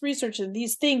all this research and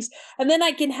these things, and then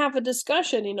I can have a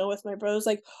discussion, you know, with my brothers,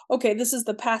 like, okay, this is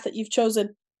the path that you've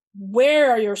chosen. Where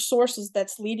are your sources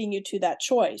that's leading you to that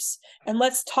choice? And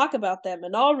let's talk about them,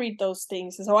 and I'll read those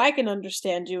things so I can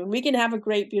understand you, and we can have a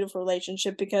great, beautiful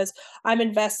relationship because I'm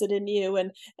invested in you.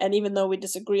 And even though we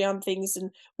disagree on things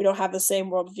and we don't have the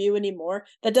same worldview anymore,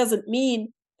 that doesn't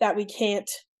mean that we can't,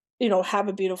 you know, have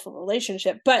a beautiful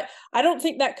relationship. But I don't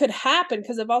think that could happen,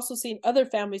 because I've also seen other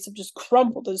families have just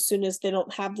crumbled as soon as they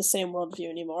don't have the same worldview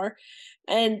anymore.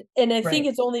 And I think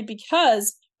it's only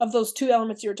because of those two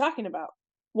elements you were talking about.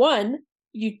 One,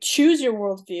 you choose your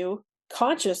worldview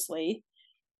consciously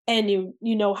and you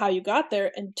know how you got there.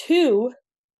 And two,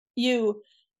 you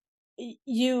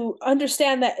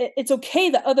understand that it's okay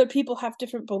that other people have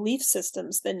different belief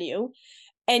systems than you,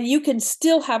 and you can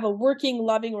still have a working,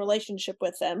 loving relationship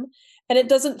with them, and it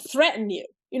doesn't threaten you.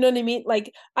 You know what I mean?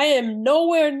 Like, I am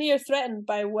nowhere near threatened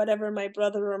by whatever my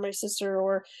brother or my sister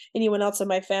or anyone else in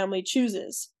my family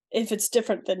chooses, if it's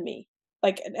different than me,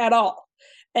 like, at all.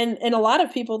 And a lot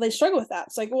of people, they struggle with that.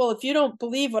 It's like, well, if you don't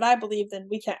believe what I believe, then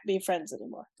we can't be friends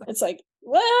anymore. It's like,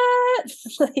 what?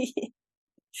 So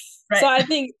I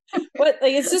think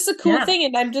it's just a cool thing.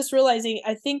 And I'm just realizing,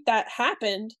 I think that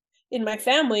happened in my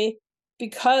family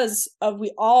because of,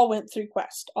 we all went through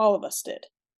Quest. All of us did.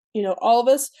 You know, all of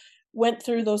us went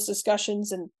through those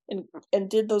discussions and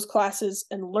did those classes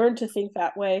and learned to think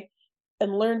that way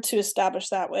and learned to establish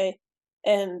that way.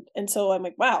 And so I'm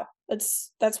like, wow,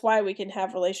 that's why we can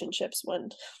have relationships when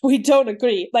we don't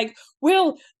agree. Like,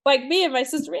 like me and my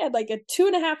sister, we had like a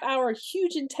 2.5-hour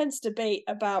huge intense debate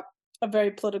about a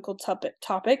very political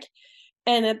topic.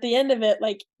 And at the end of it,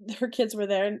 like, her kids were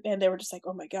there and they were just like,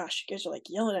 oh my gosh, you guys are like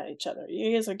yelling at each other.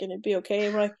 You guys are going to be okay.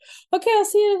 And we're like, okay, I'll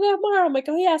see you tomorrow. I'm like,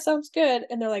 oh yeah, sounds good.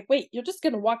 And they're like, wait, you're just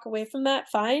going to walk away from that?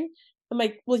 Fine. I'm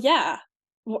like, well, yeah,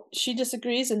 she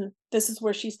disagrees and this is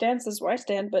where she stands, this is where I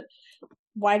stand. But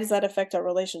why does that affect our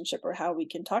relationship or how we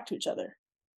can talk to each other?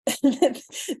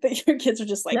 But your kids are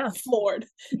just like floored.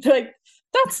 They're like,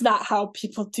 that's not how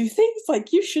people do things.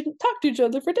 Like, you shouldn't talk to each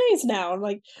other for days now. I'm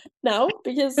like, no,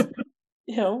 because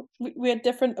you know, we had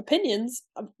different opinions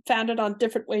founded on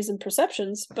different ways and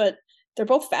perceptions, but they're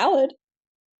both valid.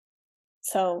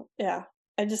 So yeah,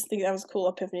 I just think that was a cool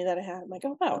epiphany that I had. I'm like,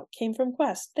 oh wow, it came from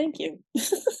Quest. Thank you.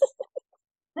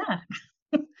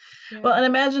 Well, and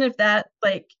imagine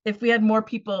if we had more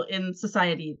people in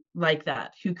society like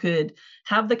that, who could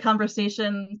have the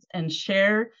conversations and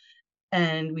share,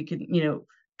 and we could, you know,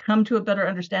 come to a better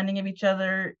understanding of each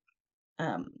other,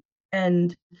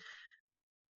 and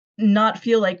not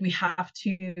feel like we have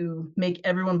to make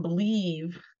everyone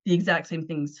believe the exact same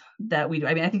things that we do.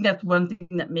 I mean, I think that's one thing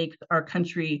that makes our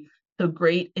country so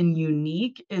great and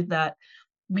unique, is that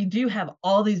we do have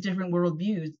all these different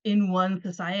worldviews in one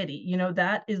society. You know,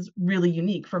 that is really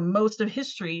unique. For most of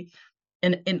history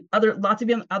and in lots of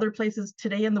other places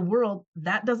today in the world,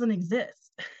 that doesn't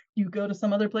exist. You go to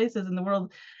some other places in the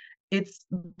world,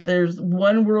 there's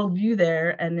one worldview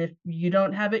there, and if you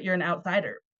don't have it, you're an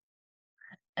outsider.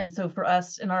 And so for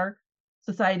us in our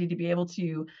society to be able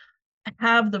to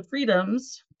have the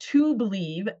freedoms to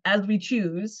believe as we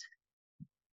choose,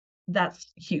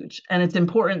 that's huge. And it's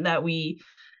important that we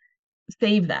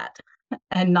save that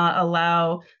and not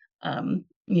allow,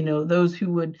 you know, those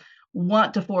who would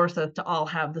want to force us to all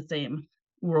have the same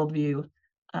worldview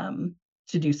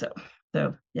to do so.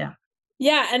 So yeah.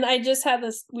 Yeah, and I just had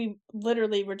this. We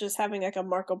literally were just having like a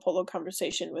Marco Polo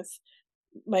conversation with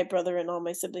my brother and all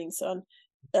my siblings. So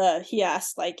he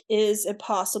asked, like, is it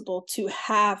possible to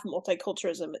have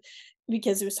multiculturalism?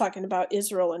 Because he was talking about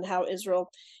Israel and how Israel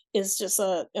is just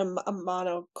a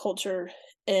monoculture,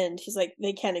 and he's like,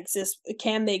 they can't exist.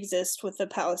 Can they exist with the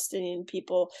Palestinian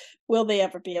people? Will they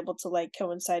ever be able to like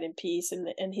coincide in peace?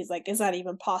 And he's like, is that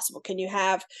even possible? Can you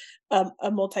have a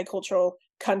multicultural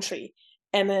country?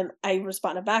 And then I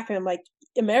responded back and I'm like,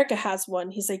 America has one.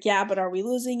 He's like, yeah, but are we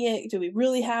losing it? Do we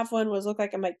really have one? What does it look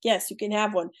like? I'm like, yes, you can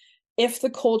have one. If the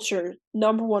culture,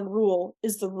 number one rule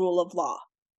is the rule of law.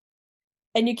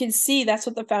 And you can see that's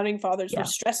what the founding fathers were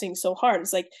stressing so hard.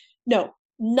 It's like, no,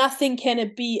 nothing can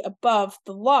it be above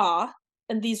the law.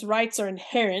 And these rights are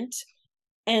inherent.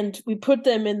 And we put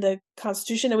them in the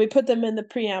Constitution and we put them in the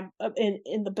preamble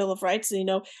in the Bill of Rights, you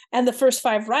know, and the first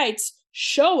 5 rights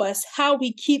show us how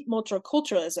we keep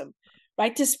multiculturalism: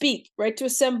 right to speak, right to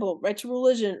assemble, right to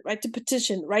religion, right to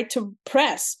petition, right to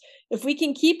press. If we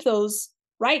can keep those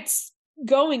rights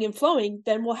going and flowing,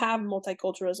 then we'll have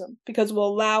multiculturalism because we'll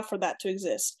allow for that to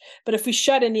exist. But if we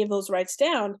shut any of those rights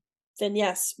down, then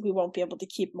yes, we won't be able to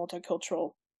keep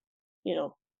multicultural, you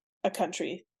know, a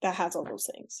country that has all those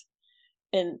things.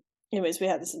 And anyways, we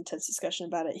had this intense discussion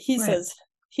about it. He says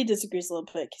he disagrees a little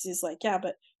bit because he's like, yeah,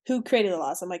 but who created the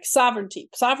laws? I'm like, sovereignty.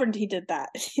 Sovereignty did that.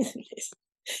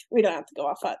 We don't have to go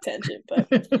off that tangent, but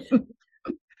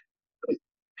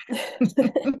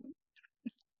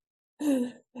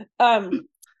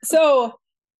so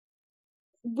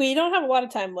we don't have a lot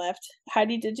of time left.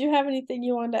 Heidi, did you have anything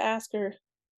you wanted to ask her?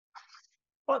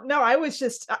 Well, no,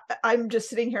 I'm just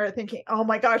sitting here thinking, oh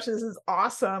my gosh, this is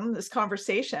awesome, this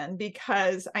conversation,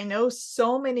 because I know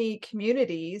so many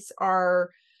communities are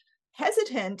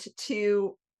hesitant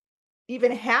to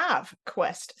even have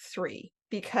Quest 3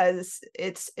 because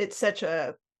it's such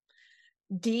a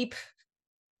deep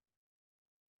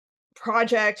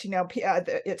project, you know.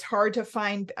 It's hard to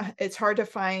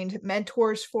find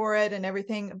mentors for it and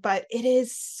everything, but it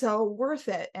is so worth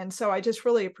it. And so I just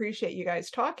really appreciate you guys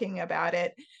talking about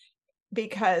it,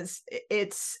 because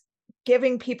it's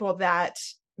giving people that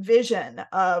vision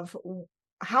of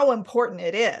how important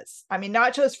it is. I mean,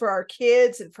 not just for our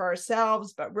kids and for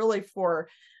ourselves, but really for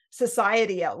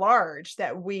society at large,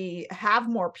 that we have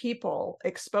more people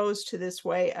exposed to this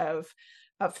way of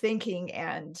thinking.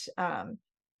 And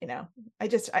you know,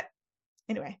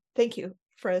 anyway, thank you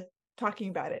for talking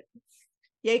about it.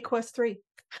 Yay, Quest 3.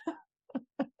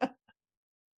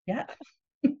 Yeah.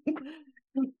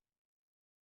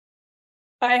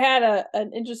 I had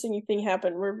an interesting thing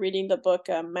happen. We're reading the book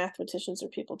Mathematicians Are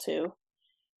People Too.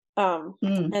 And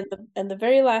the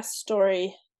very last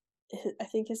story, I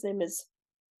think his name is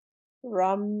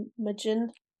Ramanujan.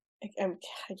 I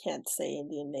can't say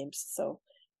Indian names, so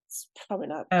it's probably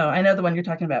not. Oh, I know the one you're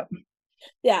talking about.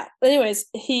 Yeah. Anyways,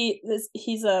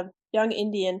 he's a young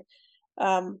Indian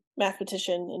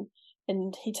mathematician,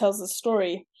 and he tells the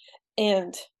story,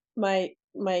 and my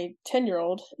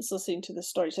 10-year-old is listening to the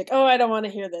story. She's like, oh, I don't want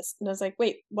to hear this. And I was like,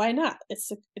 wait, why not? It's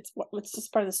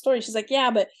just part of the story. She's like, yeah,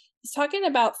 but he's talking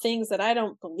about things that I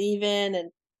don't believe in,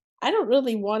 and I don't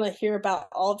really want to hear about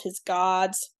all of his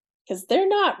gods because they're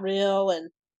not real, and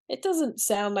it doesn't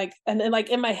sound like. And then like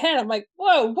in my head, I'm like,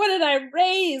 whoa, what did I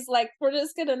raise? Like, we're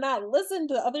just gonna not listen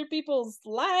to other people's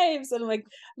lives. And I'm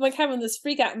like having this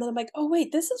freak out. And then I'm like, oh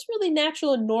wait, this is really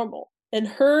natural and normal. And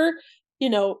her, you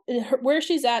know, where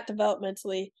she's at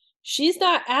developmentally, she's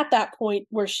not at that point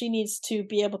where she needs to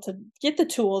be able to get the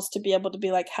tools to be able to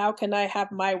be like, how can I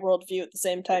have my worldview at the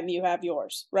same time you have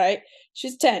yours, right?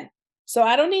 She's 10. So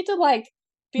I don't need to like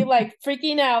be like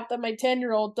freaking out that my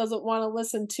 10-year-old doesn't want to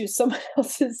listen to someone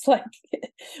else's like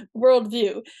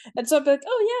worldview. And so I'm like,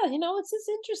 oh yeah, you know, it's just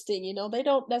interesting, you know, they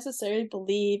don't necessarily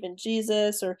believe in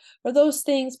Jesus or those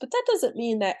things, but that doesn't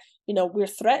mean that, you know, we're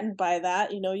threatened by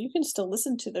that. You know, you can still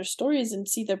listen to their stories and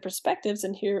see their perspectives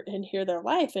and hear their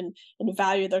life and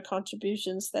value their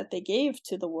contributions that they gave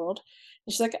to the world.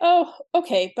 And she's like, oh,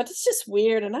 okay, but it's just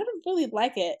weird and I don't really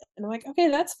like it. And I'm like, okay,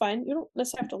 that's fine. You don't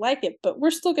necessarily have to like it, but we're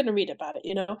still going to read about it,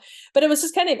 you know? But it was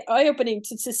just kind of eye-opening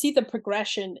to see the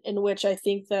progression in which I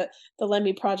think that the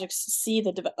Lemmy projects see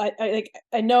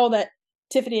I know that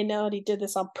Tiffany and Melody did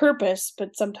this on purpose,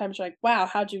 but sometimes you're like, wow,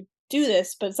 how'd you do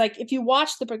this? But it's like, if you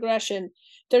watch the progression,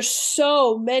 there's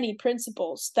so many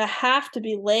principles that have to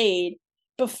be laid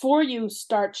before you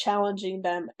start challenging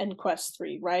them in Quest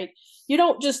 3, right? You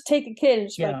don't just take a kid and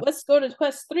just like, let's go to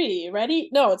Quest 3, ready?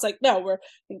 No, it's like, no, we're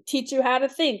going to teach you how to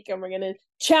think, and we're going to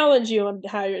challenge you on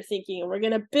how you're thinking, and we're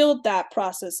going to build that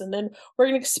process, and then we're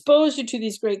going to expose you to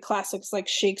these great classics like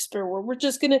Shakespeare, where we're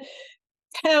just going to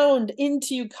pound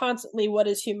into you constantly what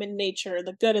is human nature,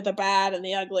 the good and the bad and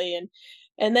the ugly,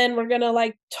 and then we're going to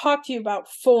like talk to you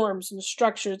about forms and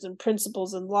structures and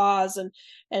principles and laws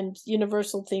and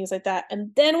universal things like that.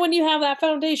 And then when you have that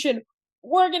foundation,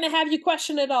 we're going to have you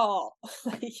question it all.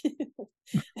 Like,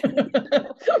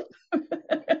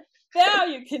 now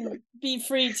you can be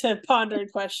free to ponder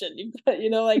and question,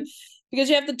 like, because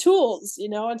you have the tools,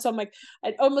 and so I'm like,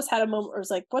 I almost had a moment where I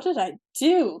was like, what did I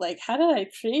do? Like, how did I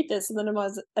create this? And then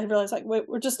I realized, like, wait,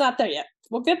 we're just not there yet.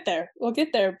 We'll get there,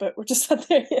 but we're just not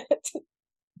there yet.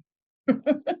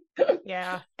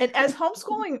 Yeah. And as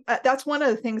homeschooling, that's one of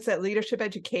the things that leadership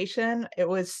education, it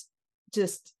was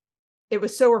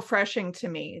so refreshing to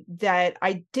me that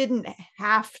I didn't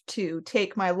have to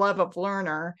take my love of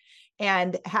learner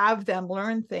and have them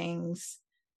learn things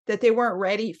that they weren't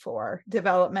ready for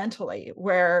developmentally,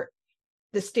 where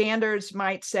the standards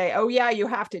might say, oh yeah, you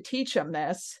have to teach them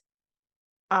this.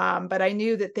 But I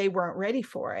knew that they weren't ready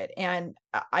for it. And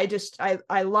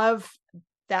I love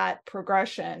that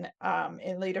progression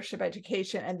in leadership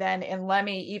education, and then in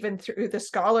Lemmy, even through the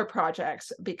scholar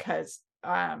projects, because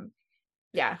I'm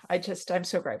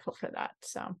so grateful for that.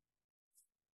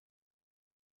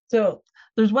 So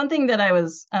there's one thing that I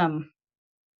was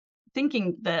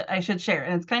thinking that I should share,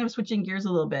 and it's kind of switching gears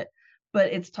a little bit,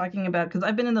 but it's talking about, because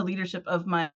I've been in the leadership of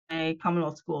my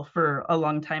Commonwealth school for a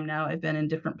long time now. I've been in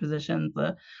different positions,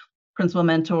 the principal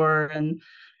mentor and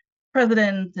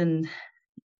president, and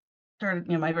started,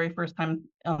 my very first time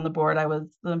on the board, I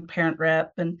was the parent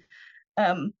rep, and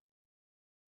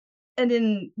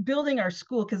in building our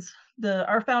school, because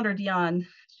our founder Dion,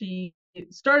 she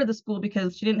started the school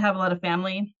because she didn't have a lot of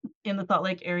family in the Salt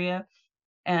Lake area,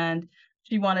 and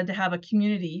she wanted to have a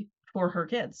community for her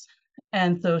kids,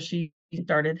 and so she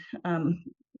started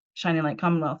Shining Light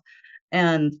Commonwealth,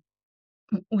 and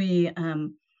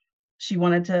she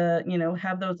wanted to,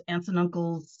 have those aunts and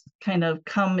uncles kind of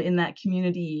come in that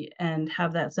community and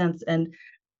have that sense. And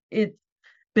it's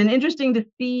been interesting to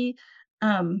see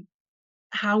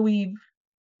how we've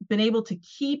been able to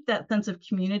keep that sense of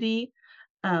community.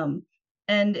 And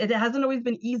it hasn't always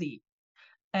been easy.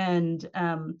 And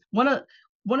one of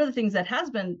the things that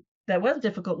was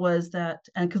difficult was that,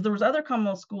 and because there was other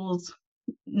Commonwealth schools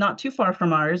not too far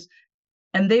from ours,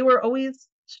 and they were always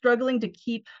struggling to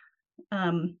keep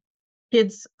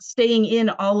kids staying in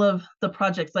all of the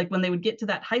projects. Like when they would get to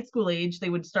that high school age, they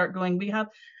would start going,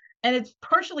 and it's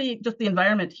partially just the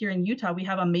environment here in Utah. We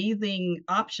have amazing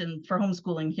options for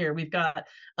homeschooling here. We've got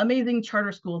amazing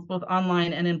charter schools, both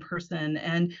online and in person,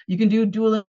 and you can do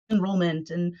dual enrollment.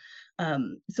 And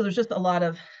so there's just a lot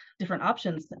of different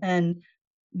options. And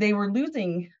they were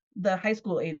losing the high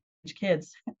school age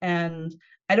kids. And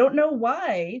I don't know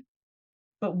why,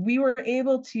 but we were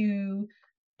able to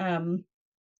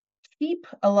keep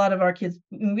a lot of our kids.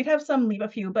 We'd have some leave, a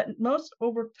few, but most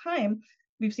over time,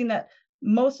 we've seen that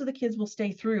most of the kids will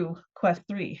stay through Quest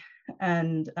 3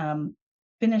 and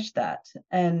finish that.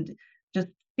 And just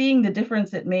seeing the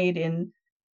difference it made in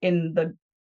the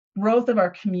growth of our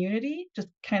community, just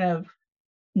kind of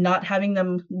not having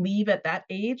them leave at that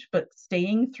age, but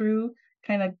staying through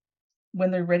kind of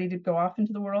when they're ready to go off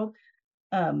into the world.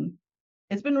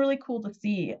 It's been really cool to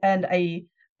see. And I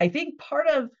think part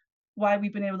of why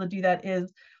we've been able to do that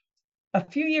is a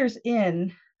few years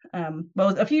in,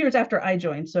 a few years after I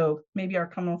joined, so maybe our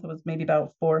Commonwealth was maybe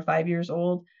about 4 or 5 years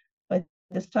old by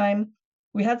this time,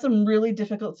 we had some really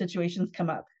difficult situations come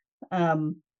up.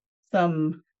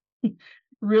 Some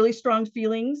really strong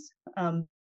feelings,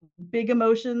 big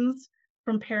emotions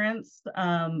from parents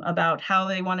about how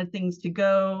they wanted things to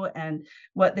go and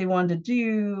what they wanted to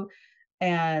do.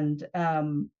 And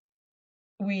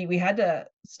we had to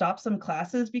stop some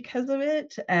classes because of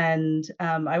it. And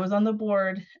I was on the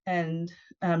board, and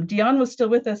Dion was still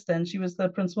with us then. She was the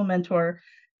principal mentor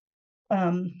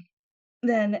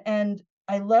then. And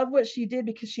I love what she did,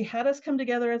 because she had us come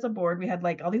together as a board. We had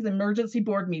like all these emergency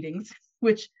board meetings,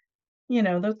 which,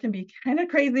 those can be kind of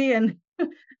crazy and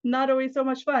not always so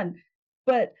much fun.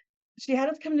 But she had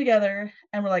us come together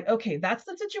and we're like, okay, that's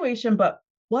the situation, but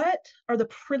what are the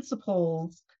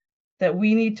principles that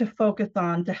we need to focus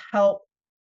on to help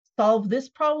solve this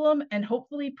problem and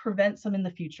hopefully prevent some in the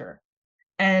future?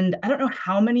 And I don't know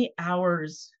how many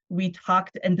hours we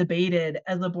talked and debated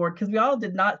as a board, because we all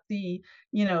did not see,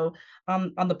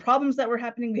 on the problems that were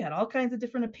happening. We had all kinds of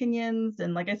different opinions.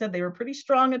 And like I said, they were pretty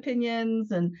strong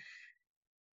opinions. And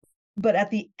But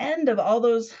at the end of all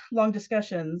those long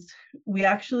discussions, we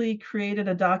actually created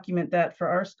a document that for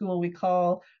our school we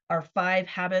call our 5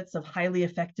 habits of highly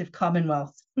effective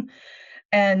commonwealths.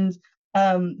 And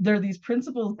there are these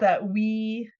principles that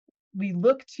we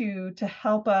look to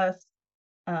help us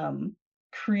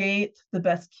create the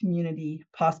best community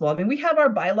possible. I mean, we have our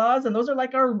bylaws, and those are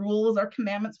like our rules, our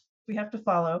commandments we have to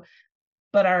follow.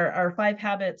 But our 5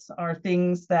 habits are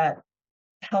things that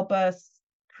help us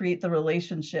create the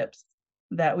relationships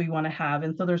that we want to have.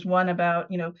 And so there's one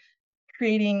about,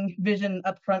 creating vision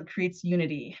upfront creates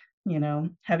unity,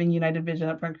 having united vision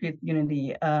upfront creates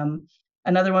unity.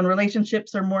 Another one,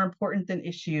 relationships are more important than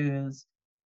issues.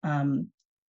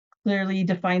 Clearly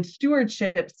defined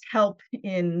stewardships help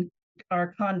in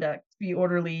our conduct be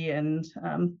orderly and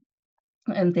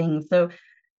things. So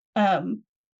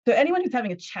anyone who's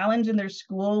having a challenge in their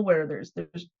school where there's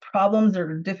problems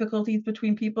or difficulties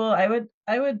between people, I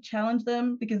would challenge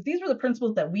them, because these were the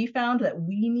principles that we found that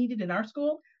we needed in our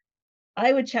school.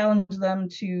 I would challenge them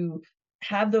to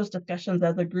have those discussions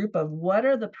as a group of what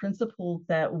are the principles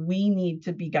that we need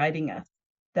to be guiding us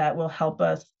that will help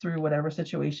us through whatever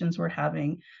situations we're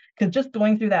having. Because just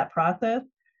going through that process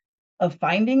of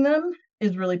finding them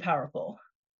is really powerful.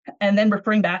 And then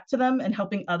referring back to them and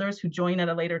helping others who join at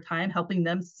a later time, helping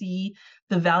them see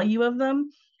the value of them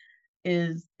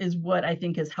is what I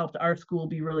think has helped our school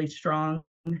be really strong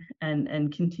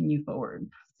and continue forward.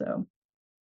 So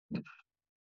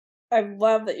I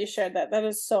love that you shared that. That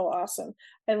is so awesome.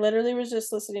 I literally was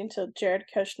just listening to Jared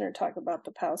Kushner talk about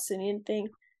the Palestinian thing,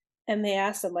 and they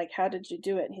asked him, like, how did you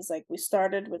do it? And he's like, we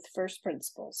started with first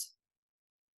principles.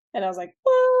 And I was like,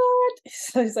 what?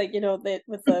 So he's like,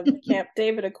 with the Camp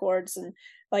David Accords, and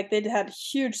like they'd had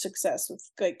huge success with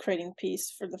like creating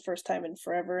peace for the first time in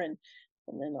forever. And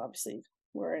then obviously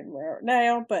we're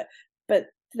now, but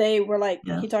they were like,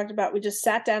 he talked about, we just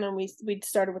sat down and we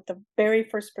started with the very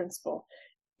first principle.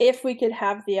 If we could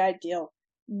have the ideal,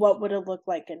 what would it look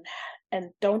like? And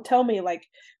don't tell me like,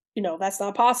 that's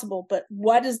not possible, but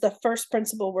what is the first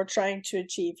principle we're trying to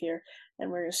achieve here?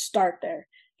 And we're going to start there.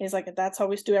 He's like, that's how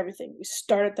we do everything. We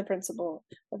start at the principle,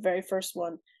 the very first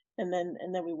one, and then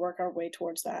we work our way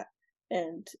towards that,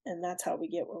 and that's how we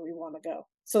get where we want to go.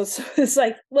 So it's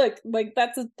like, look, like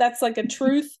that's like a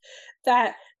truth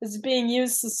that is being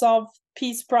used to solve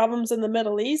peace problems in the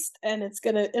Middle East, and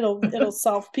it'll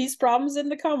solve peace problems in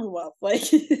the Commonwealth.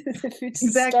 Like if you just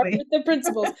start with the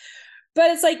principles.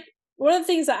 But it's like one of the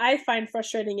things that I find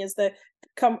frustrating is that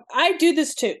I do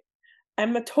this too.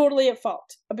 I'm totally at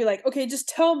fault. I'll be like, okay, just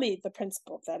tell me the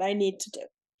principle that I need to do.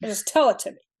 Just tell it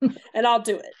to me and I'll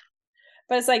do it.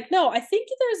 But it's like, no, I think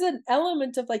there's an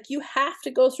element of like, you have to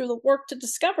go through the work to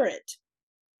discover it.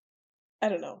 I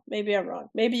don't know. Maybe I'm wrong.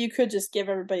 Maybe you could just give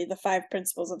everybody the 5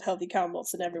 principles of healthy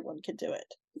commonwealths and everyone could do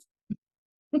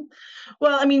it.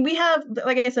 Well, I mean, we have,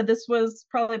 like I said, this was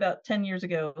probably about 10 years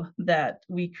ago that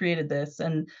we created this.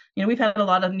 And, we've had a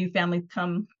lot of new families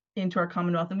come into our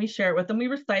Commonwealth and we share it with them. We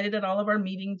recite it at all of our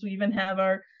meetings. We even have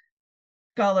our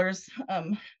scholars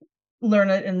learn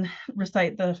it and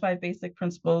recite the 5 basic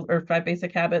principles or 5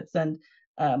 basic habits. And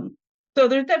so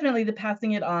there's definitely the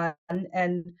passing it on.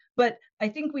 But I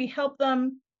think we help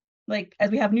them, like,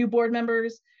 as we have new board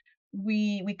members,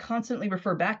 we constantly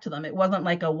refer back to them. It wasn't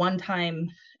like a one time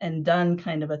and done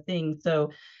kind of a thing.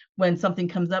 So when something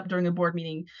comes up during a board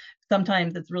meeting,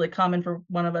 sometimes it's really common for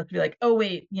one of us to be like, oh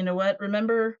wait, you know what,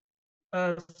 remember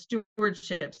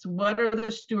stewardships. What are the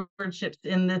stewardships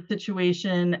in this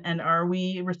situation? And are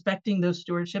we respecting those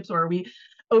stewardships, or are we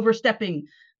overstepping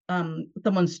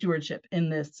someone's stewardship in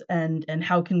this? And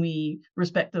how can we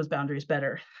respect those boundaries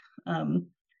better?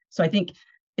 So I think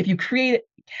if you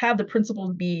have the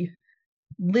principles be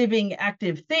living,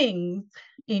 active things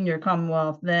in your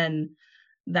Commonwealth, then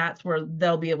that's where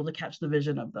they'll be able to catch the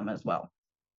vision of them as well.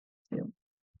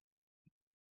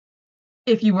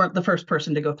 If you weren't the first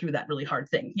person to go through that really hard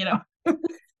thing,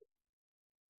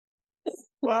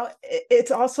 Well,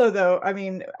 it's also, though, I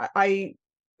mean, I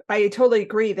totally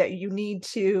agree that you need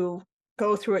to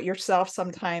go through it yourself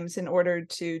sometimes in order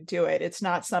to do it. It's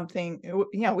not something,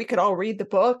 we could all read the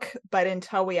book, but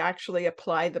until we actually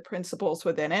apply the principles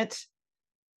within it,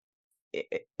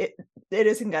 it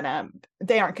isn't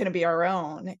they aren't gonna be our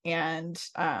own. And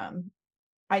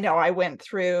I know I went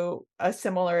through a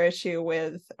similar issue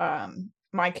with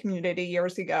my community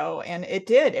years ago, and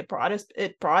it brought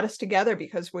us together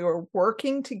because we were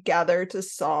working together to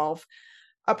solve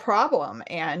a problem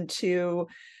and to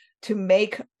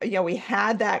make, we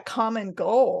had that common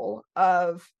goal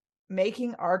of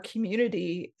making our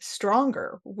community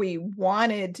stronger. We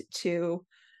wanted to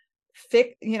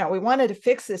we wanted to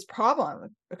fix this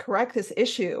problem, correct this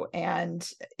issue, and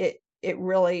it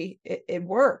really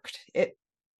worked. It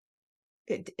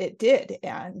did.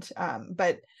 And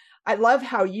but I love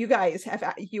how you guys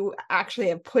you actually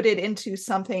have put it into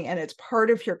something, and it's part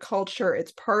of your culture.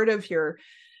 It's part of your,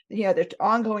 the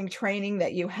ongoing training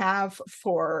that you have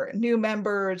for new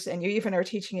members, and you even are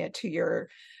teaching it to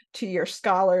your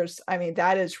scholars. I mean,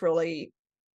 that is really,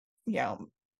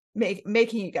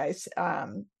 making you guys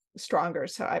stronger.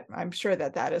 So I'm sure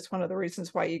that is one of the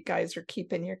reasons why you guys are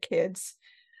keeping your kids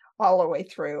all the way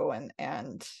through.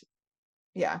 And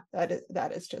yeah,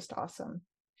 that is just awesome.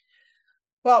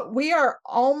 Well, we are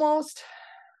almost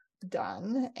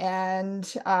done, and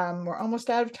we're almost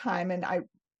out of time. And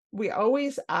we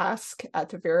always ask at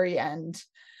the very end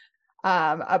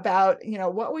about,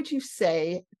 what would you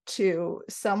say to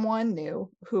someone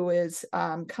new who is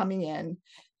coming in,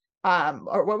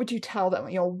 or what would you tell them?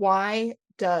 Why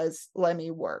does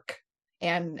LEMI work?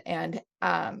 And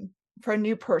for a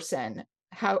new person,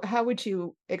 how would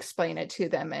you explain it to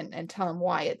them and tell them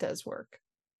why it does work?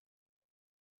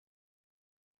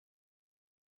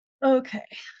 Okay.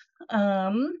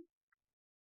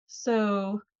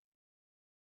 So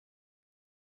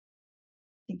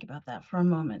think about that for a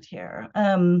moment here.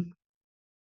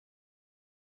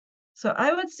 So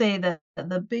I would say that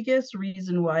the biggest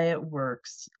reason why it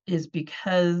works is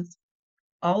because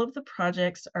all of the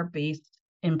projects are based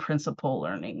in principle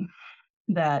learning,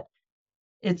 that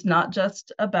it's not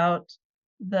just about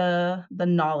the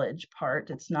knowledge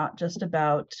part. It's not just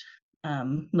about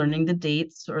learning the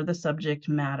dates or the subject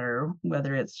matter,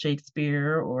 whether it's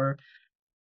Shakespeare or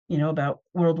about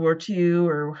World War II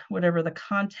or whatever the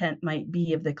content might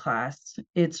be of the class.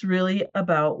 It's really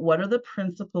about what are the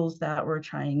principles that we're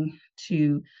trying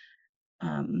to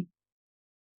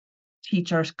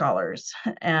teach our scholars.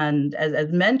 And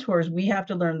as mentors, we have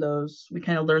to learn those. We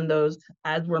kind of learn those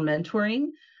as we're mentoring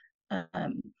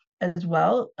as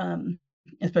well.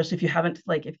 Especially if you haven't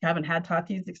had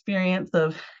Tati's experience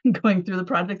of going through the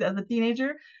project as a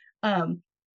teenager.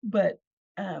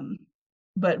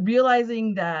 But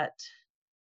realizing that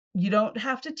you don't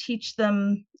have to teach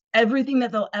them everything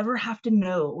that they'll ever have to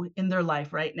know in their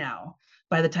life right now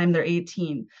by the time they're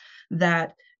 18,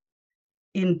 that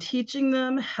in teaching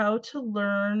them how to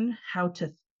learn, how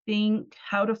to think,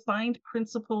 how to find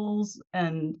principles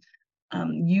and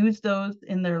use those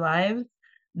in their lives,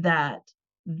 that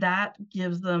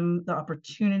gives them the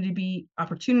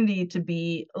opportunity to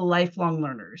be lifelong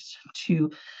learners,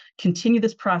 to continue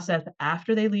this process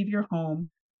after they leave your home,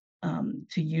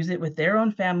 to use it with their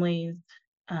own families,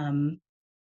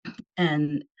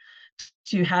 and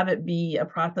to have it be a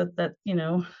process that's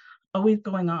always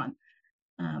going on.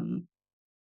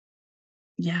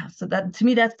 Yeah, so that, to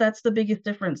me, that's the biggest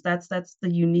difference. That's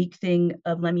the unique thing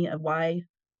of LEMI, of why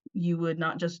you would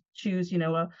not just choose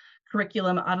a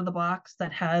curriculum out of the box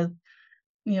that has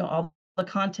all the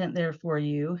content there for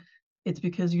you. It's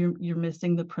because you're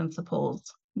missing the principles,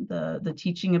 the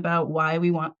teaching about why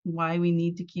we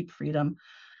need to keep freedom,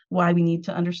 why we need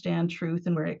to understand truth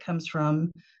and where it comes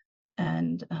from,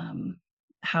 and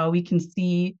how we can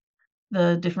see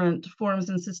the different forms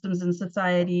and systems in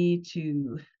society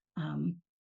to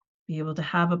be able to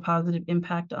have a positive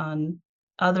impact on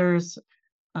others,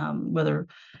 whether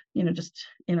just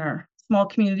in our small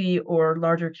community or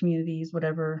larger communities,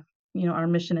 whatever our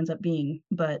mission ends up being.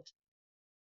 But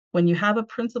when you have a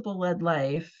principle-led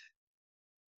life,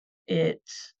 it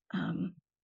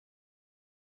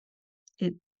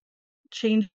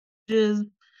changes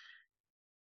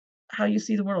how you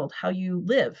see the world, how you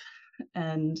live,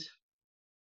 and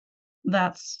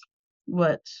that's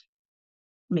what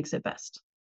makes it best.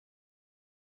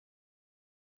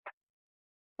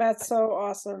 That's so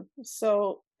awesome.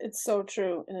 So it's so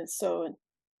true, and it's so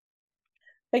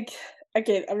like,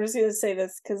 again, I'm just gonna say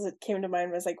this because it came to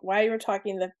mind. Was like, while you were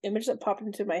talking, the image that popped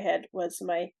into my head was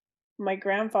my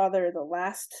grandfather. The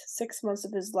last 6 months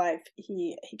of his life,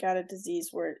 he got a disease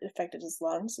where it affected his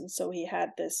lungs, and so he had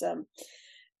this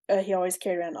he always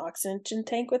carried around an oxygen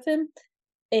tank with him.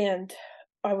 And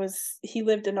he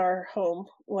lived in our home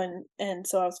and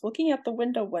so I was looking out the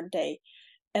window one day,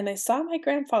 and I saw my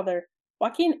grandfather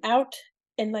walking out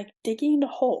and like digging a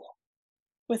hole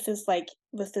with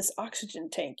this oxygen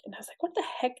tank. And I was like, what the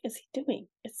heck is he doing?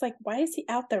 It's like, why is he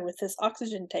out there with this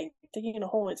oxygen tank digging a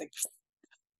hole? And he's like,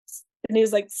 and he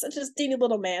was like such a teeny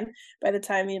little man by the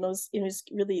time it was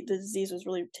really, the disease was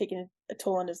really taking a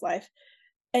toll on his life.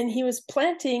 And he was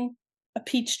planting a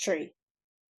peach tree.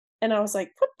 And I was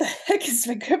like, what the heck is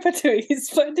my grandpa doing? He's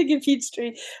planting a peach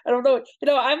tree. I don't know.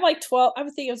 I'm like 12. I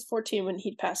would think I was 14 when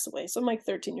he passed away. So I'm like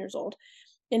 13 years old.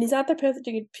 And he's out there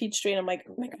planting a peach tree, and I'm like,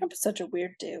 my grandpa's such a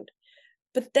weird dude.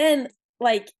 But then,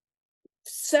 like,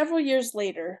 several years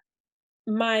later,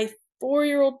 my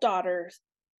 4-year-old daughter's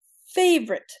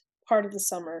favorite part of the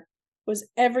summer was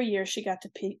every year she got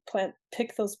to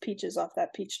pick those peaches off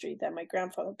that peach tree that my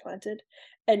grandfather planted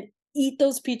and eat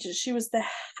those peaches. She was the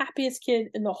happiest kid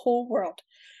in the whole world.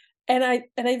 And I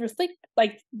think,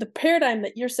 like, the paradigm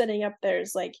that you're setting up there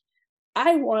is like,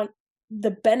 I want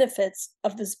the benefits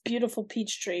of this beautiful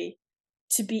peach tree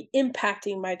to be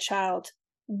impacting my child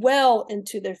well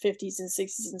into their 50s and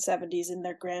 60s and 70s and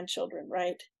their grandchildren,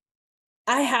 right?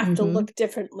 I have to look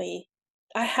differently.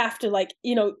 I have to, like,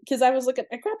 because I was looking,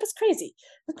 my grandpa's crazy.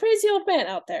 The crazy old man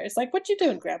out there. It's like, what you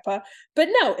doing, grandpa? But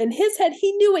no, in his head,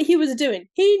 he knew what he was doing.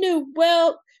 He knew,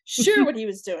 sure, what he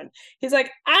was doing. He's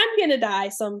like, I'm going to die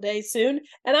someday soon,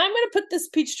 and I'm going to put this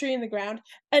peach tree in the ground,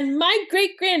 and my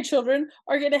great-grandchildren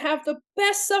are going to have the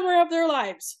best summer of their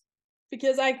lives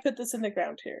because I put this in the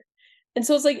ground here. And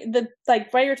so it's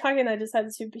like while you're talking, I just had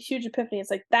this huge epiphany.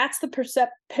 It's like, that's the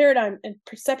paradigm and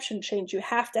perception change you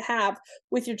have to have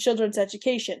with your children's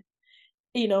education.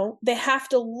 They have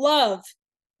to love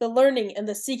the learning and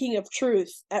the seeking of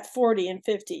truth at 40 and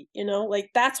 50, like,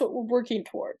 that's what we're working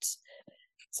towards.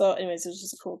 So anyways, it was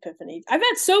just a cool epiphany. I've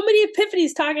had so many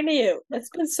epiphanies talking to you. It's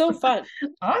been so fun.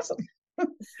 Awesome.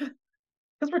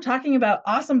 Because we're talking about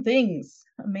awesome things,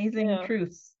 amazing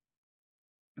truths.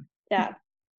 Yeah.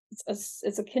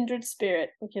 It's a kindred spirit.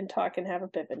 We can talk and have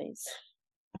epiphanies.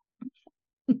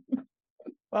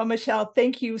 Well, Michelle,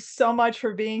 thank you so much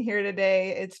for being here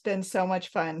today. It's been so much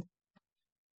fun.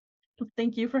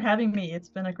 Thank you for having me. It's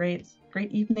been a great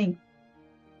evening.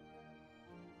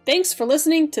 Thanks for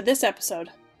listening to this episode.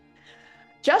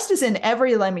 Just as in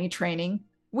every Lemmy training,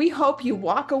 we hope you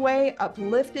walk away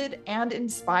uplifted and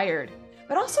inspired,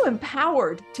 but also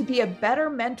empowered to be a better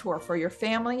mentor for your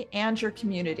family and your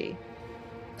community.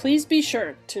 Please be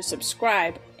sure to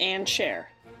subscribe and share.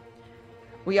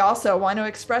 We also want to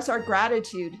express our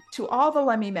gratitude to all the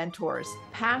Lemmy mentors,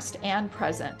 past and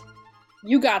present.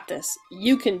 You got this.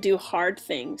 You can do hard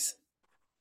things.